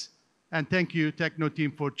S. And thank you, TECNO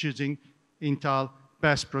team, for choosing Intel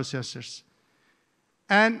best processors.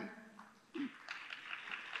 And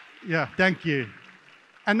yeah, thank you.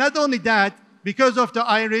 And not only that, because of the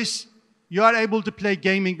Iris, you are able to play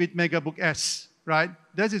gaming with MegaBook S, right?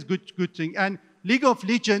 That is good thing. And League of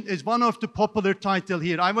Legends is one of the popular titles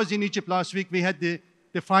here. I was in Egypt last week. We had the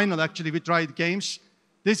final, actually, with Riot Games.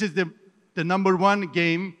 This is the #1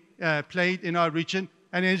 game played in our region.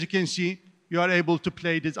 And as you can see, you are able to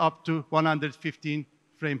play this up to 115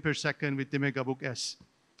 frames per second with the MegaBook S.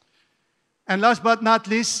 And last but not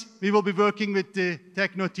least, we will be working with the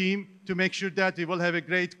TECNO team to make sure that we will have a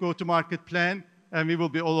great go-to-market plan, and we will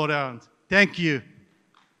be all around. Thank you.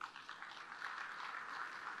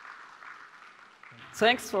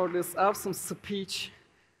 Thanks for this awesome speech.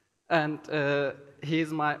 And he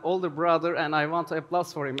is my older brother, and I want to applaud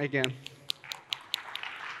for him again.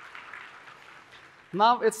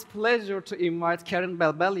 Now it's a pleasure to invite Karen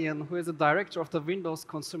Belbelian, who is the director of the Windows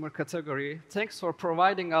consumer category. Thanks for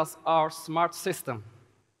providing us our smart system.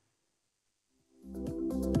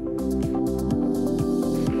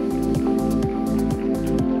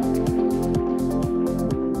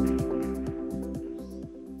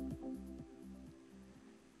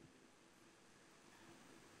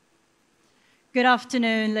 Good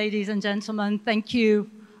afternoon, ladies and gentlemen. Thank you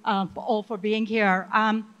all for being here.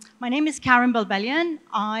 My name is Karen Belbelian.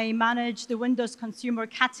 I manage the Windows consumer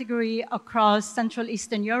category across Central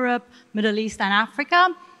Eastern Europe, Middle East, and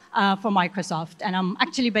Africa for Microsoft. And I'm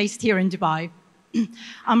actually based here in Dubai.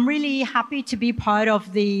 I'm really happy to be part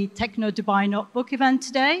of the TECNO Dubai Notebook event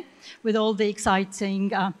today with all the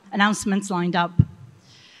exciting announcements lined up.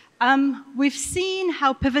 We've seen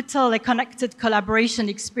how pivotal a connected collaboration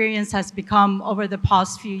experience has become over the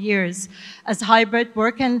past few years as hybrid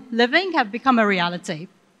work and living have become a reality.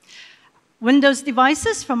 Windows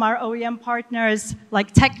devices from our OEM partners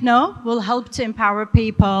like TECNO will help to empower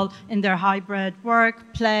people in their hybrid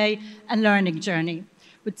work, play, and learning journey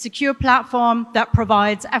with a secure platform that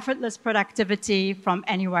provides effortless productivity from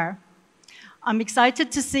anywhere. I'm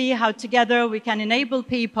excited to see how together we can enable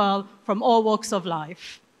people from all walks of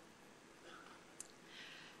life.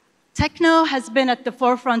 TECNO has been at the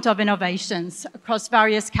forefront of innovations across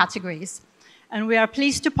various categories, and we are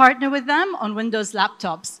pleased to partner with them on Windows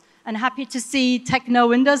laptops, and happy to see TECNO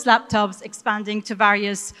Windows laptops expanding to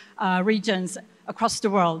various regions across the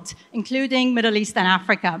world, including Middle East and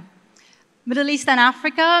Africa. Middle East and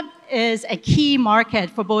Africa is a key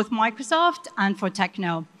market for both Microsoft and for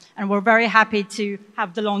TECNO, and we're very happy to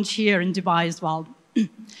have the launch here in Dubai as well.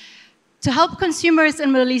 To help consumers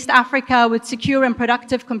in Middle East Africa with secure and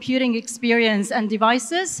productive computing experience and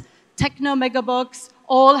devices, TECNO MegaBooks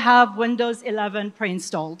all have Windows 11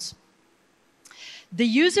 pre-installed. The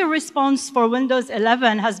user response for Windows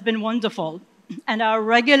 11 has been wonderful, and our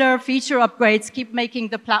regular feature upgrades keep making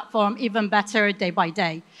the platform even better day by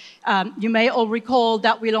day. You may all recall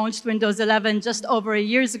that we launched Windows 11 just over a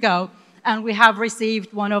year ago, and we have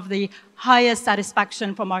received one of the highest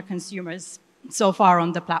satisfaction from our consumers so far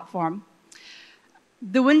on the platform.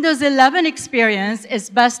 The Windows 11 experience is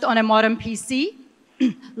best on a modern PC,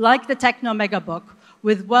 like the TECNO MegaBook,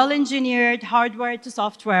 with well-engineered hardware to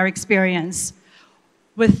software experience,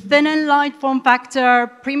 with thin and light form factor,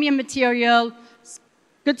 premium material,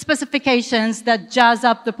 good specifications that jazz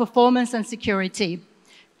up the performance and security.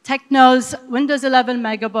 TECNO's Windows 11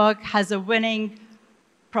 MegaBook has a winning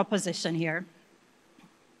proposition here.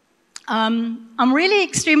 I'm really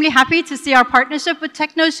extremely happy to see our partnership with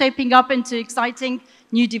TECNO shaping up into exciting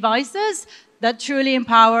new devices that truly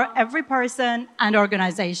empower every person and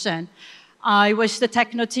organization. I wish the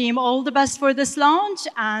TECNO team all the best for this launch,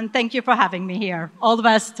 and thank you for having me here. All the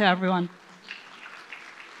best to everyone.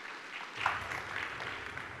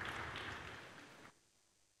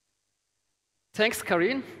 Thanks,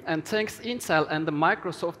 Karin, and thanks Intel and the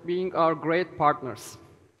Microsoft being our great partners.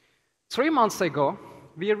 3 months ago,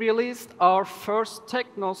 we released our first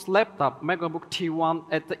TECNO's laptop, MegaBook T1,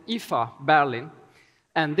 at the IFA Berlin,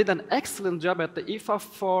 and did an excellent job at the IFA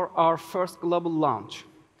for our first global launch.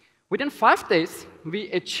 Within 5 days, we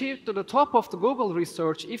achieved to the top of the Google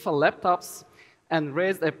Research IFA laptops and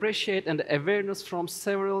raised appreciation and awareness from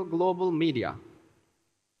several global media.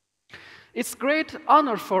 It's a great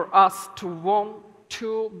honor for us to win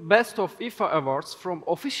 2 Best of IFA awards from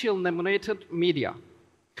official nominated media.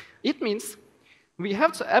 It means we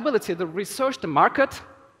have the ability to research the market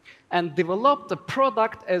and develop the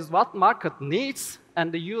product as what market needs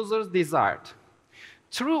and the users desired.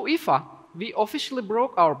 Through IFA, we officially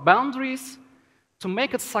broke our boundaries to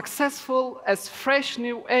make it successful as fresh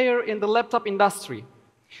new air in the laptop industry.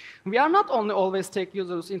 We are not only always take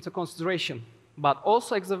users into consideration, but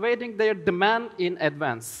also excavating their demand in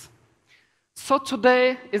advance. So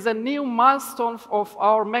today is a new milestone of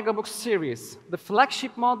our MegaBook series, the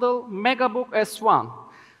flagship model MegaBook S1.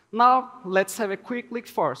 Now let's have a quick look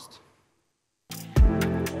first.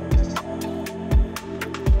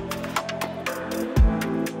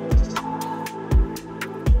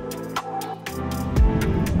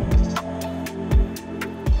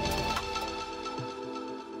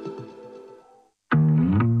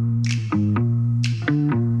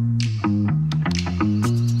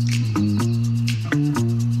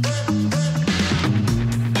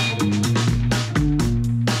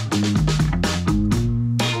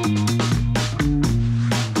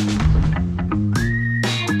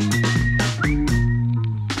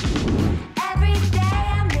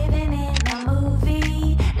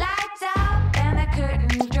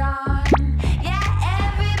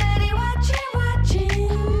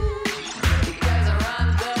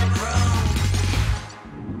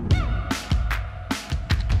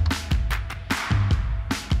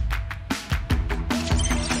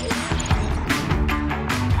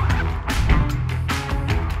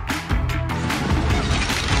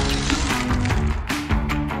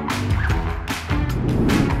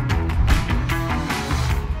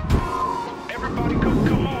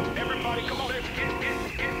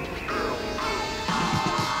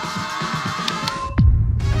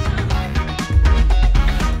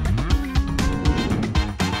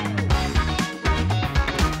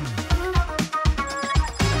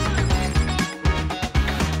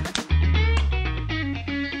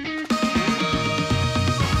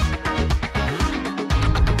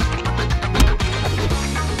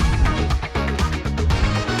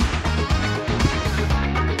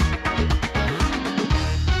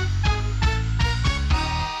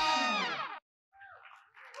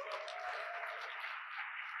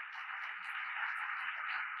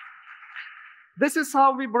 This is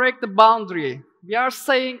how we break the boundary. We are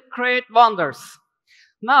saying create wonders.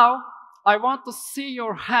 Now, I want to see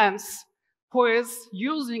your hands who is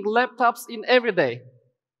using laptops in every day.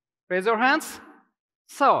 Raise your hands.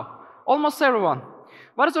 So, almost everyone.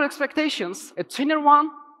 What is your expectations? A thinner one?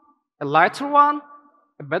 A lighter one?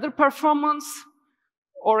 A better performance?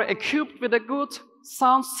 Or equipped with a good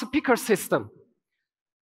sound speaker system?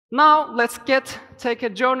 Now, let's take a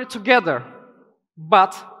journey together,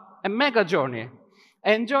 but a mega journey.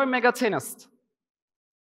 Enjoy Megatennis.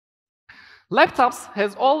 Laptops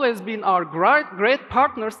has always been our great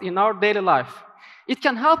partners in our daily life. It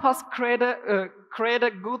can help us create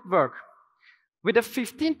a good work. With a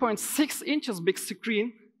 15.6 inches big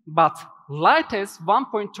screen, but light as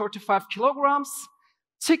 1.35 kilograms,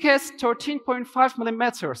 thick as 13.5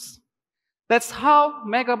 millimeters. That's how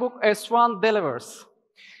MegaBook S1 delivers.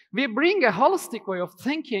 We bring a holistic way of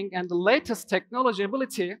thinking and the latest technology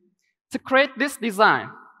ability to create this design.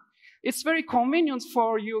 It's very convenient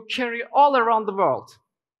for you to carry all around the world.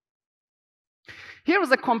 Here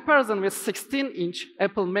is a comparison with 16-inch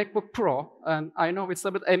Apple MacBook Pro, and I know it's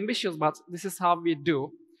a bit ambitious, but this is how we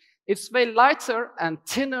do. It's way lighter and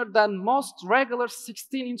thinner than most regular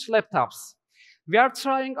 16-inch laptops. We are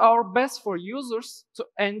trying our best for users to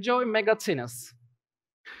enjoy Megatennis.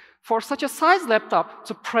 For such a size laptop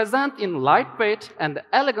to present in lightweight and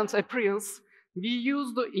elegant appearance, we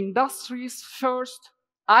use the industry's first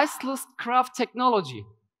iceless craft technology.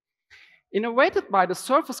 Innovated by the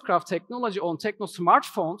surface craft technology on TECNO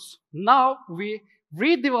smartphones, now we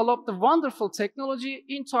redevelop the wonderful technology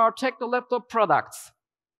into our TECNO laptop products.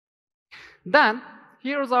 Then,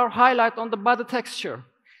 here's our highlight on the body texture.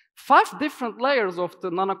 5 different layers of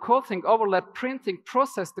the nano-coating overlap printing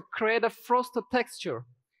process to create a frosted texture.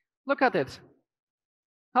 Look at it.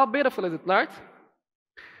 How beautiful is it, right?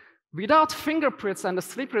 Without fingerprints and the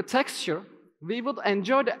slippery texture, we would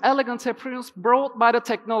enjoy the elegant appearance brought by the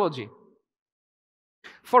technology.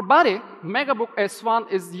 For body, MegaBook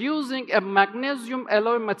S1 is using a magnesium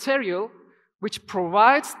alloy material which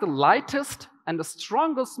provides the lightest and the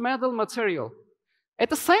strongest metal material. At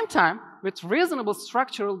the same time, with reasonable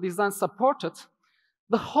structural design supported,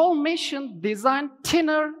 the whole machine designed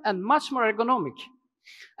thinner and much more ergonomic.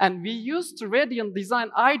 And we used the radiant design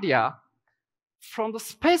idea from the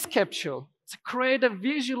space capsule to create a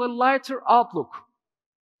visually lighter outlook.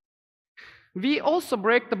 We also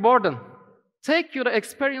break the burden, take you the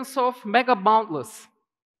experience of Mega Boundless.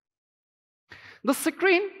 The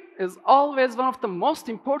screen is always one of the most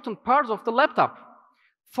important parts of the laptop.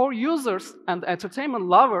 For users and entertainment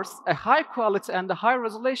lovers, a high quality and a high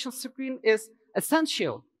resolution screen is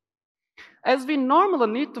essential, as we normally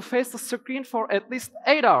need to face the screen for at least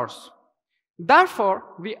 8 hours. Therefore,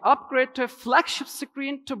 we upgrade to a flagship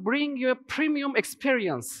screen to bring you a premium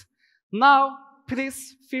experience. Now,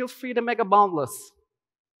 please feel free to Mega Boundless.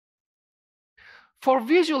 For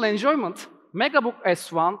visual enjoyment, MegaBook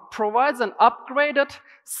S1 provides an upgraded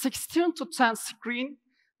 16:10 screen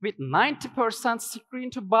with 90%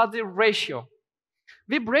 screen-to-body ratio.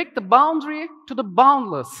 We break the boundary to the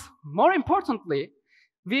boundless. More importantly,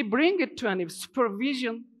 we bring it to a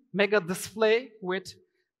supervision mega display with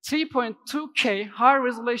 3.2K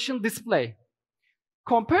high-resolution display.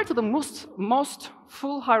 Compared to the most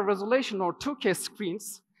full high-resolution or 2K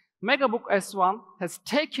screens, MegaBook S1 has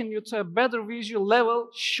taken you to a better visual level,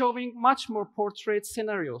 showing much more portrait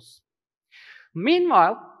scenarios.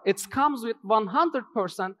 Meanwhile, it comes with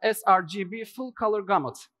 100% sRGB full color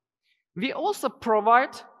gamut. We also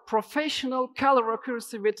provide professional color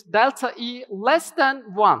accuracy with delta E less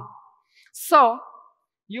than 1. So,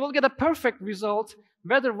 you will get a perfect result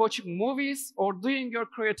whether watching movies or doing your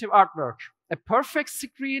creative artwork. A perfect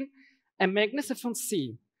screen, a magnificent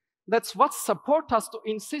scene. That's what supports us to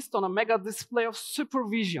insist on a mega display of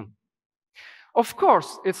supervision. Of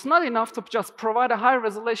course, it's not enough to just provide a high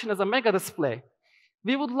resolution as a mega display.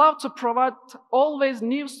 We would love to provide always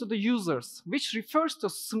news to the users, which refers to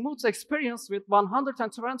smooth experience with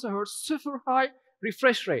 120 Hz super high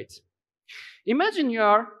refresh rate. Imagine you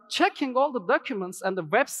are checking all the documents and the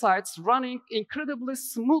websites running incredibly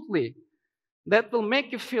smoothly. That will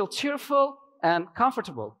make you feel cheerful and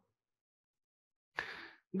comfortable.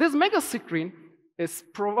 This mega screen is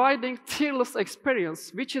providing tearless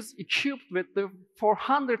experience, which is equipped with the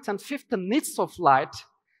 450 nits of light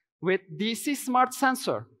with DC smart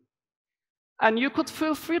sensor. And you could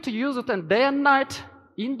feel free to use it in day and night,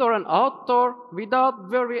 indoor and outdoor, without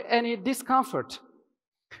very any discomfort.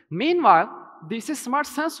 Meanwhile, DC smart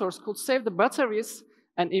sensors could save the batteries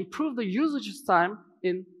and improve the usage time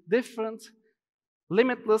in different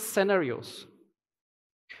limitless scenarios.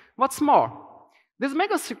 What's more, this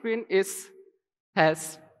mega screen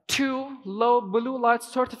has 2 low blue light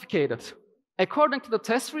certificated. According to the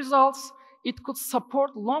test results, it could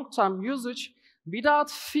support long-term usage without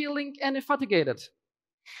feeling any fatigued.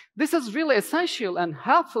 This is really essential and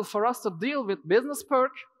helpful for us to deal with business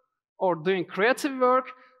work or doing creative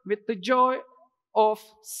work with the joy of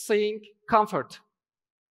seeing comfort.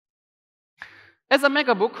 As a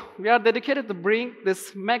MegaBook, we are dedicated to bring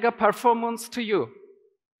this mega performance to you.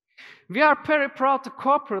 We are very proud to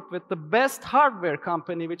cooperate with the best hardware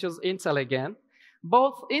company, which is Intel again.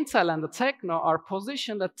 Both Intel and the TECNO are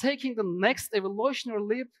positioned at taking the next evolutionary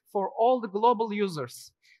leap for all the global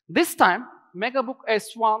users. This time, MegaBook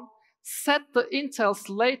S1 set the Intel's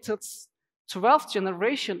latest 12th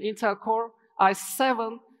generation Intel Core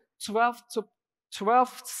i7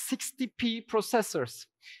 1260p processors.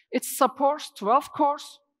 It supports 12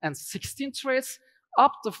 cores and 16 threads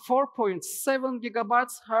up to 4.7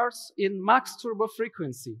 GHz in max turbo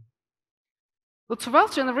frequency. The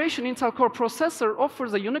 12th generation Intel Core processor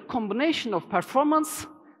offers a unique combination of performance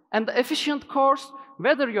and efficient cores.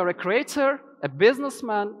 Whether you're a creator, a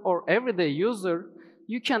businessman, or everyday user,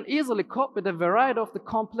 you can easily cope with a variety of the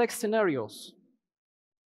complex scenarios.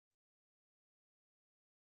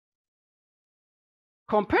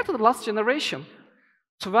 Compared to the last generation,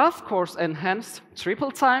 12 cores enhanced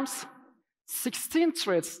triple times, 16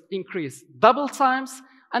 threads increased double times,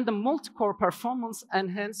 and the multi-core performance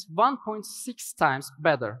enhanced 1.6 times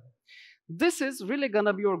better. This is really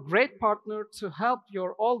gonna be your great partner to help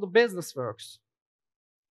your all the business works.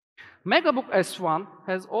 MegaBook S1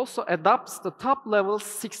 has also adopts the top-level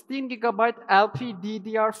 16GB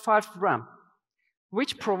LPDDR5 RAM,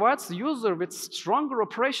 which provides the user with stronger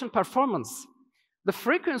operation performance. The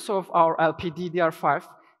frequency of our LPDDR5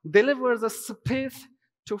 delivers a speed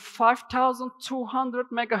to 5,200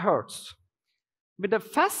 MHz. With a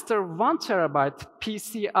faster 1TB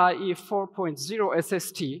PCIe 4.0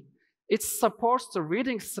 SSD, it supports the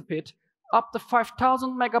reading speed up to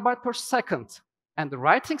 5,000 MB per second, and the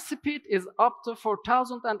writing speed is up to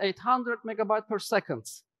 4,800 MB per second.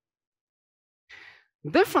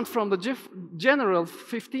 Different from the general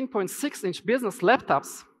 15.6-inch business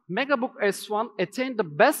laptops, MegaBook S1 attained the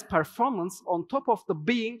best performance on top of the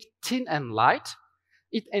being thin and light.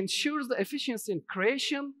 It ensures the efficiency in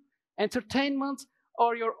creation, entertainment,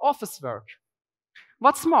 or your office work.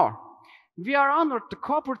 What's more, we are honored to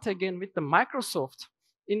cooperate again with the Microsoft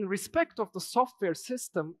in respect of the software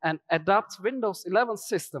system and adopt Windows 11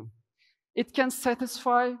 system. It can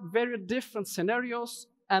satisfy very different scenarios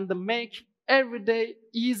and make every day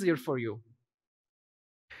easier for you.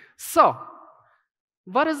 So,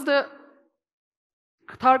 what is the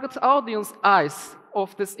target audience eyes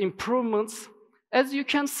of these improvements? As you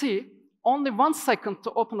can see, only 1 second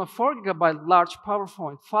to open a 4GB large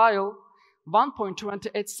PowerPoint file,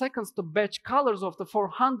 1.28 seconds to batch colors of the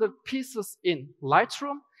 400 pieces in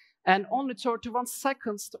Lightroom, and only 31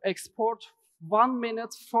 seconds to export 1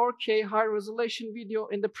 minute 4K high-resolution video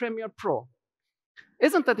in the Premiere Pro.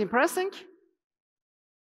 Isn't that impressive?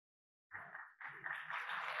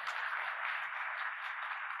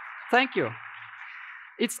 Thank you.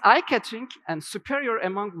 It's eye-catching and superior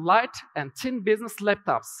among light and thin business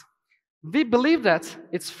laptops. We believe that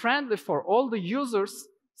it's friendly for all the users,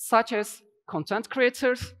 such as content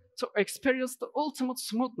creators, to experience the ultimate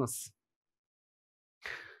smoothness.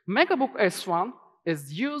 MegaBook S1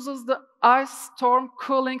 uses the Ice Storm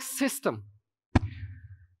cooling system.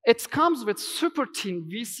 It comes with super thin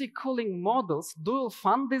VC cooling models, dual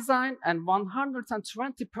fan design, and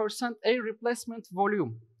 120% air replacement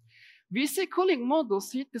volume. VC cooling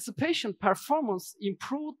models heat dissipation performance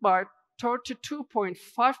improved by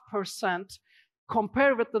 32.5%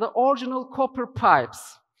 compared with the original copper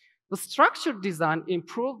pipes. The structure design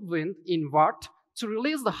improved wind inward to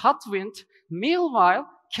release the hot wind, meanwhile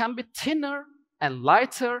can be thinner and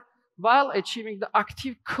lighter while achieving the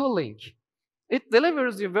active cooling. It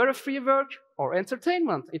delivers you very free work or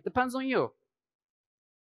entertainment. It depends on you.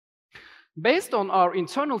 Based on our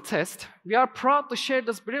internal test, we are proud to share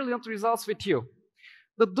these brilliant results with you.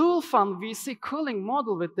 The dual-fan VC cooling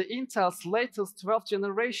model with the Intel's latest 12th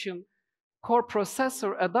generation core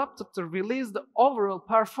processor adapted to release the overall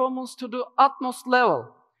performance to the utmost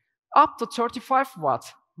level, up to 35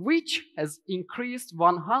 watts, which has increased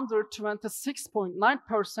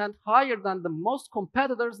 126.9% higher than the most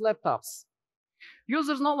competitors' laptops.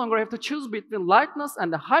 Users no longer have to choose between lightness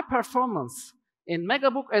and the high performance in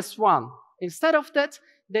MegaBook S1. Instead of that,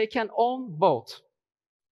 they can own both.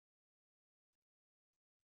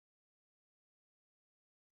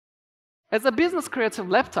 As a business creative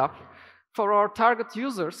laptop, for our target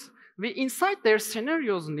users, we insight their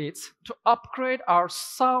scenarios needs to upgrade our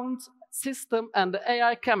sound system and the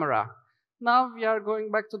AI camera. Now we are going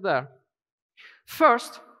back to there.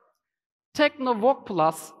 First, TECNO Vogue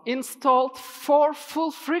Plus installed 4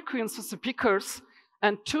 full-frequency speakers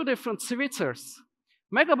and 2 different tweeters.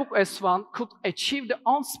 MegaBook S1 could achieve the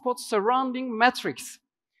on-spot surrounding matrix,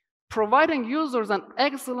 providing users an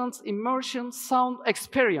excellent immersion sound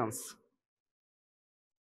experience.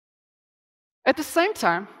 At the same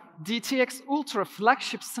time, DTX Ultra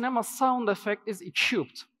Flagship Cinema sound effect is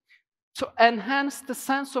equipped to enhance the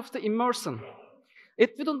sense of the immersion.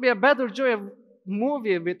 It wouldn't be a better joy of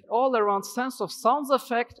movie with all-around sense of sound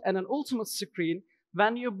effect and an ultimate screen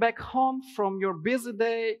when you're back home from your busy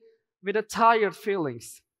day with a tired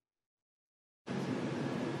feelings.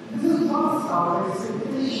 This is past our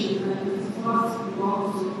expectation and it is past we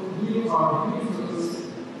want to give our users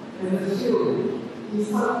and the feeling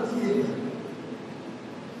instead of theater.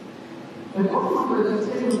 And also for the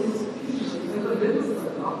table features and the business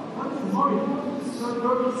setup, what is more important is your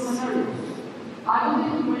working scenarios. I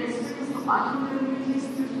believe you may experience the unfamiliarities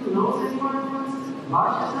due to noise environments,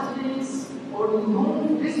 large assemblies, or the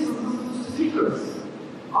long distances to speakers.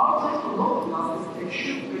 Our TECNO Plus is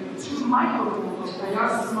equipped with 2 microphones of AI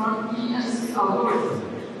Smart ENC algorithm.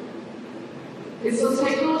 It's a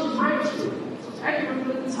technology breakthrough to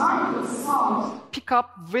accurately targeted sound pick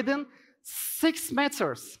up within 6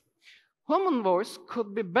 meters. Human voice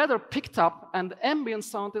could be better picked up and the ambient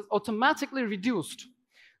sound is automatically reduced.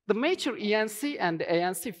 The major ENC and the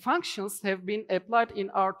ANC functions have been applied in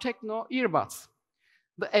our TECNO earbuds.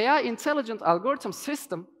 The AI intelligent algorithm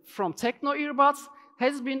system from TECNO earbuds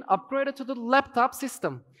has been upgraded to the laptop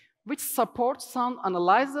system, which supports sound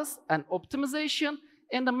analysis and optimization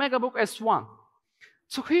in the MegaBook S1.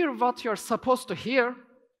 To hear what you're supposed to hear,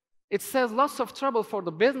 it saves lots of trouble for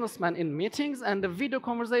the businessman in meetings and the video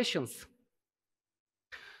conversations.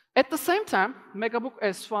 At the same time, MegaBook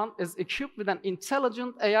S1 is equipped with an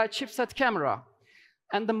intelligent AI chipset camera,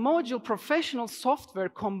 and the module professional software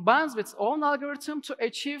combines with its own algorithm to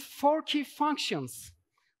achieve 4 key functions.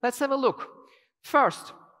 Let's have a look.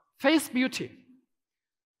 First, face beauty.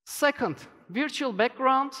 Second, virtual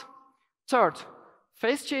background. Third,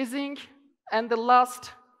 face chasing. And the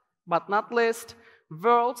last, but not least,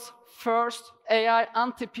 world's first AI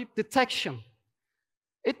anti-peep detection.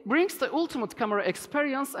 It brings the ultimate camera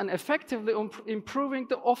experience and effectively improving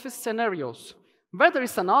the office scenarios. Whether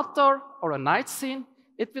it's an outdoor or a night scene,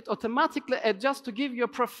 it will automatically adjust to give you a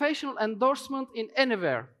professional endorsement in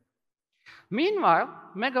anywhere. Meanwhile,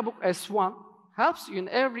 MegaBook S1 helps you in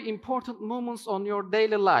every important moments on your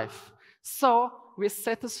daily life. So we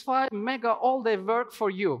satisfy Mega all-day work for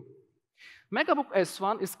you. MegaBook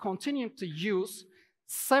S1 is continuing to use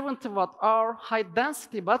 70 watt-hour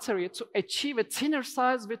high-density battery to achieve a thinner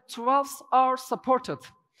size with 12 hours supported.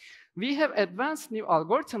 We have advanced new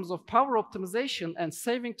algorithms of power optimization and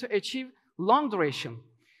saving to achieve long duration.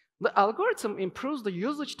 The algorithm improves the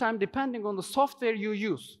usage time depending on the software you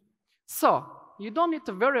use. So, you don't need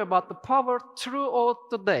to worry about the power throughout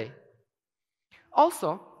the day.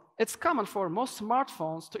 Also, it's common for most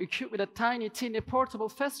smartphones to equip with a tiny portable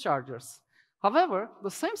fast chargers. However,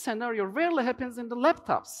 the same scenario rarely happens in the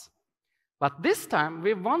laptops. But this time,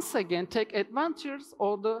 we once again take advantage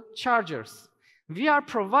of the chargers. We are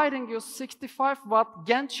providing you 65-watt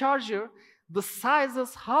GaN charger. The size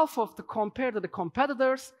is half of compared to the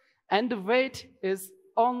competitors, and the weight is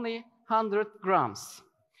only 100 grams.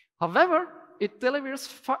 However, it delivers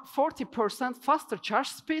 40% faster charge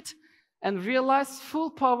speed and realizes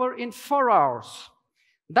full power in 4 hours.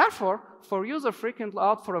 Therefore, for users frequently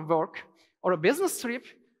out for a work or a business trip,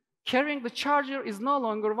 carrying the charger is no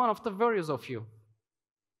longer one of the worries of you.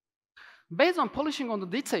 Based on polishing on the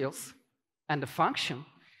details and the function,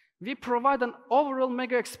 we provide an overall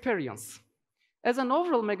Mega experience. As an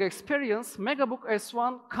overall Mega experience, MegaBook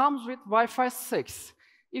S1 comes with Wi-Fi 6.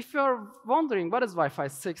 If you're wondering what is Wi-Fi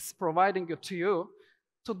 6 providing to you,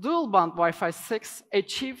 to dual-band Wi-Fi 6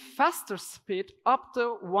 achieve faster speed up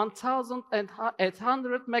to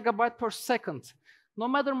 1,800 megabytes per second. No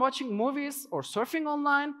matter watching movies or surfing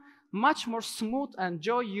online, much more smooth and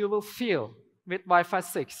joy you will feel with Wi-Fi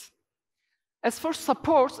 6. As for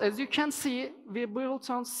supports, as you can see, we built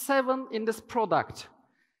on 7 in this product.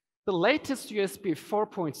 The latest USB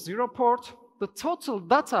 4.0 port, the total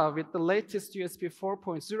data with the latest USB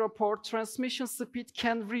 4.0 port transmission speed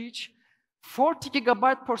can reach 40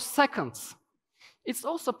 gigabytes per second. It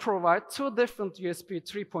also provides 2 different USB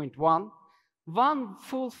 3.1, 1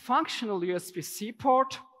 full functional USB-C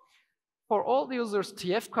port, for all users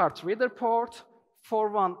TF card reader port, for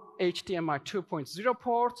 1 HDMI 2.0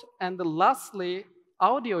 port, and lastly,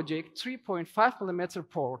 audio jack 3.5mm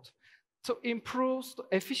port to improve the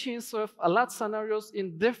efficiency of a lot of scenarios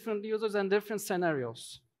in different users and different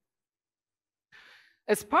scenarios.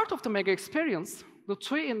 As part of the Mega experience, the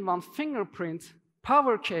 3-in-1 fingerprint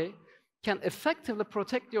power key can effectively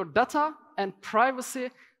protect your data and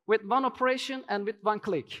privacy with one operation and with one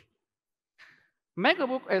click.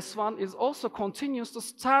 MegaBook S1 is also continues to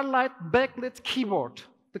Starlight backlit keyboard.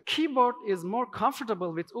 The keyboard is more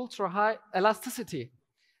comfortable with ultra-high elasticity,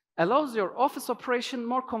 allows your office operation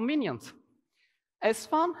more convenient.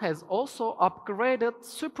 S1 has also upgraded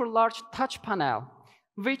super large touch panel,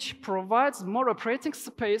 which provides more operating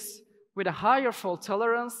space with a higher fault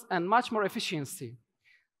tolerance and much more efficiency.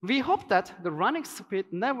 We hope that the running speed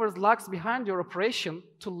never lags behind your operation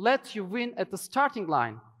to let you win at the starting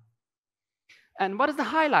line. And what is the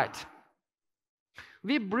highlight?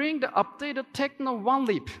 We bring the updated TECNO One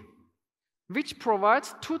Leap, which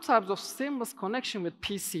provides 2 types of seamless connection with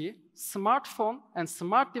PC, smartphone, and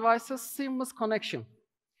smart devices seamless connection.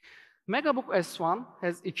 MegaBook S1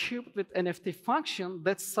 has equipped with NFT function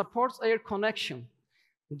that supports air connection.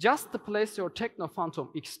 Just to place your TECNO Phantom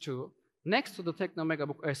X2 next to the TECNO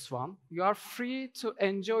MegaBook S1, you are free to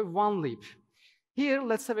enjoy One Leap. Here,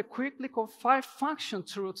 let's have a quick look of 5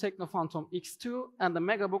 functions through TECNO Phantom X2 and the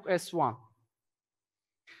MegaBook S1.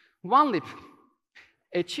 One Leap.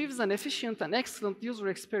 achieves an efficient and excellent user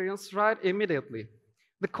experience right immediately.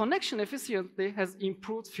 The connection efficiency has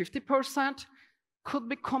improved 50%, could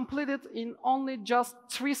be completed in only just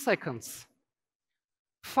 3 seconds.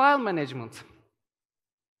 File management.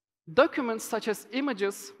 Documents such as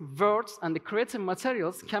images, words, and the creative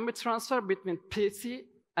materials can be transferred between PC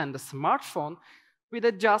and the smartphone with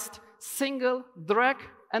a just single drag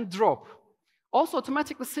and drop. Also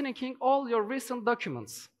automatically syncing all your recent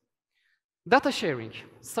documents. Data sharing.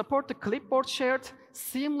 Support the clipboard shared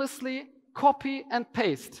seamlessly, copy and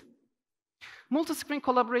paste. Multi-screen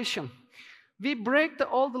collaboration. We break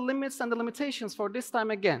all the limits and the limitations for this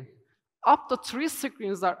time again. Up to 3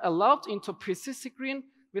 screens are allowed into PC screen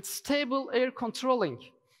with stable air controlling.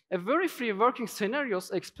 A very free working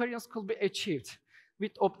scenarios experience could be achieved.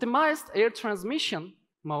 With optimized air transmission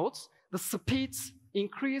modes, the speeds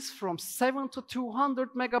increase from 7 to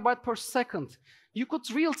 200 megabytes per second. You could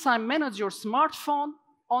real-time manage your smartphone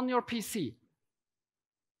on your PC.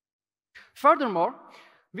 Furthermore,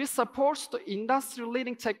 we support the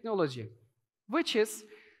industry-leading technology, which is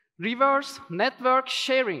reverse network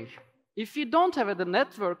sharing. If you don't have the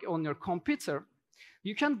network on your computer,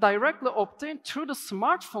 you can directly obtain through the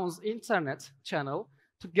smartphone's internet channel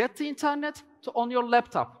to get the internet on your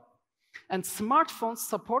laptop. And smartphones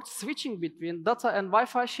support switching between data and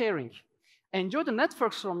Wi-Fi sharing. Enjoy the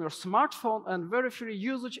networks from your smartphone and very free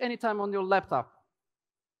usage anytime on your laptop.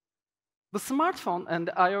 The smartphone and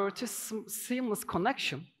the IoT seamless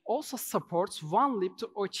connection also supports OneLeap to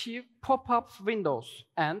achieve pop-up windows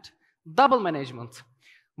and double management.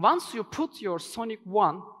 Once you put your Sonic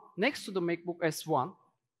 1 next to the MacBook S1,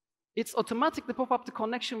 it's automatically pop up the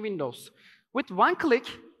connection windows. With one click,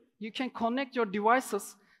 you can connect your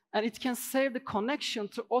devices and it can save the connection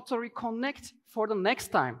to auto-reconnect for the next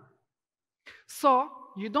time. So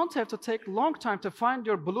you don't have to take a long time to find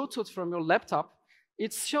your Bluetooth from your laptop.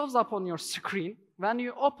 It shows up on your screen when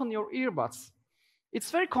you open your earbuds.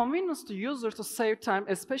 It's very convenient to users to save time,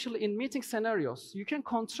 especially in meeting scenarios. You can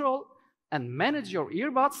control and manage your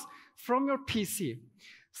earbuds from your PC,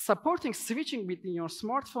 supporting switching between your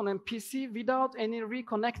smartphone and PC without any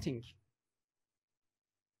reconnecting.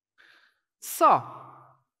 So,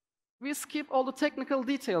 we skip all the technical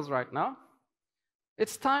details right now.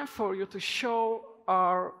 It's time for you to show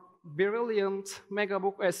our brilliant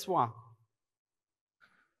MacBook S1.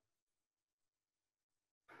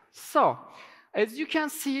 So, as you can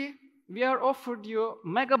see, we are offered you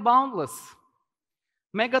Mega Boundless,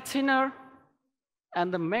 Mega Thinner,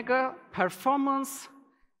 and the Mega Performance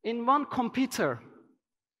in one computer.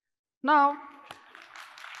 Now,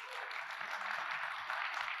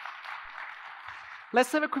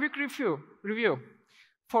 let's have a quick review.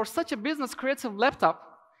 For such a business creative laptop,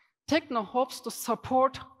 TECNO hopes to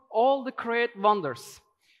support all the create wonders.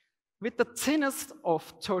 With the thinnest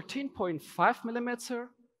of 13.5 millimeter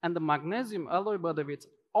and the magnesium alloy body with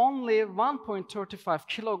only 1.35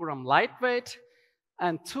 kilogram lightweight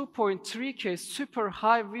and 2.3K super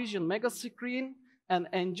high vision mega screen, and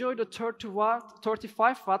enjoy the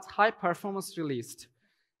 35 watt high performance released.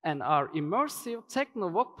 And our immersive TECNO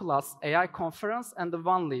Walk Plus AI conference and the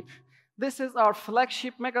OneLeap. This is our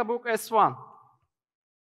flagship MacBook S1.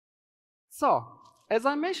 So, as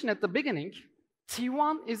I mentioned at the beginning,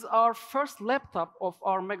 T1 is our first laptop of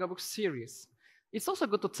our MacBook series. It's also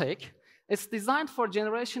good to take. It's designed for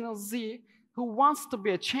Generational Z who wants to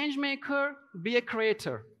be a change maker, be a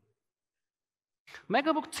creator.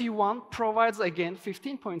 MacBook T1 provides again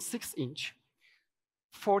 15.6-inch,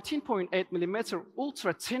 14.8 millimeter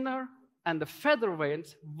ultra thinner, and a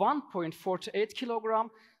featherweight 1.48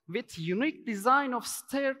 kilogram with unique design of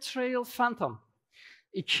stair trail phantom,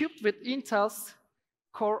 equipped with Intel's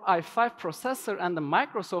Core i5 processor and the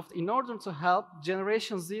Microsoft in order to help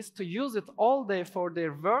Generation Zs to use it all day for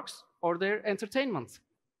their works or their entertainment.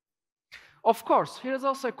 Of course, here is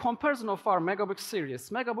also a comparison of our MacBook series,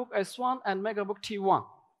 MacBook S1 and MacBook T1.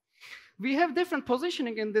 We have different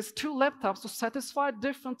positioning in these two laptops to satisfy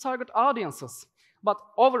different target audiences. But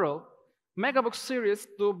overall, MacBook series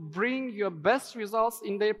do bring you best results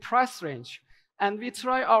in their price range. And we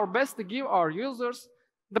try our best to give our users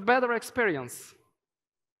the better experience.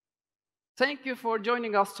 Thank you for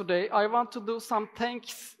joining us today. I want to do some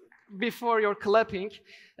thanks before your clapping,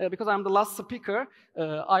 because I'm the last speaker.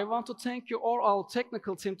 I want to thank you all our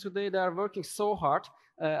technical team today. They are working so hard.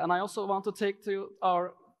 And I also want to thank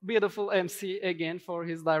our beautiful MC again for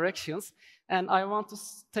his directions. And I want to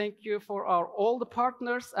thank you for all the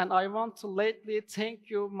partners. And I want to lately thank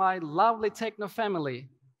you, my lovely TECNO family.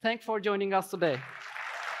 Thanks for joining us today.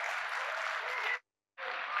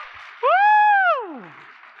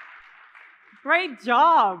 Great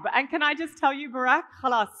job. And can I just tell you, Barak,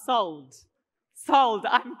 khalas, sold. Sold.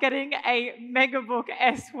 I'm getting a MegaBook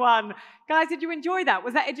S1. Guys, did you enjoy that?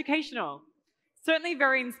 Was that educational? Certainly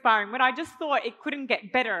very inspiring. When I just thought it couldn't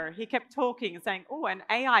get better, he kept talking and saying, oh, an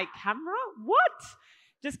AI camera? What?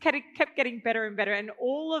 Just kept getting better and better. And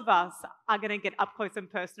all of us are going to get up close and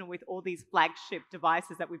personal with all these flagship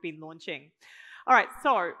devices that we've been launching. All right,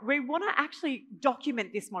 so we want to actually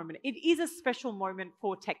document this moment. It is a special moment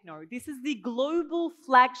for TECNO. This is the global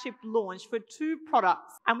flagship launch for 2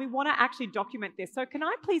 products, and we want to actually document this. So can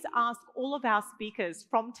I please ask all of our speakers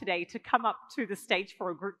from today to come up to the stage for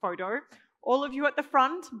a group photo? All of you at the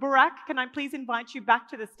front, Barak, can I please invite you back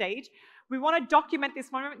to the stage? We want to document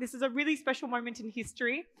this moment. This is a really special moment in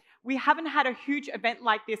history. We haven't had a huge event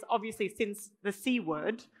like this, obviously, since the C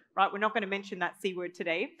word, right? We're not going to mention that C word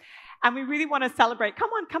today. And we really want to celebrate. Come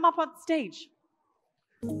on, come up on stage.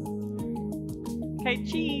 Okay,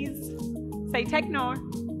 cheese. Say TECNO.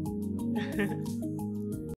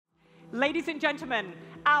 Ladies and gentlemen,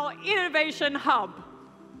 our innovation hub.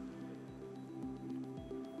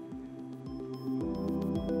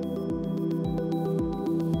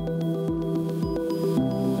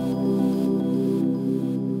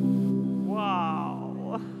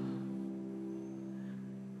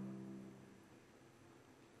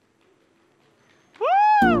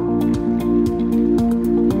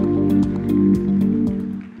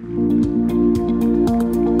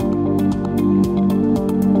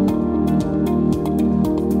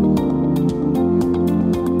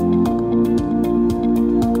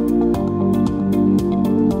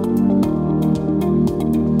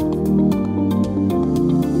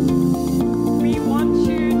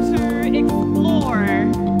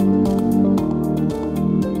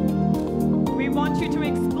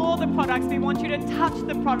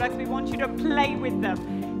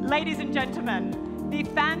 Ladies and gentlemen, the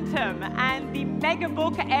Phantom and the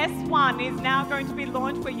MegaBook S1 is now going to be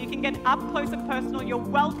launched where you can get up close and personal. You're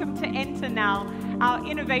welcome to enter now our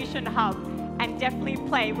innovation hub and definitely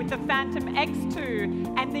play with the Phantom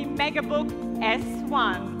X2 and the MegaBook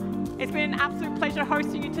S1. It's been an absolute pleasure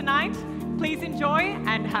hosting you tonight. Please enjoy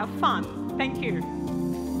and have fun. Thank you.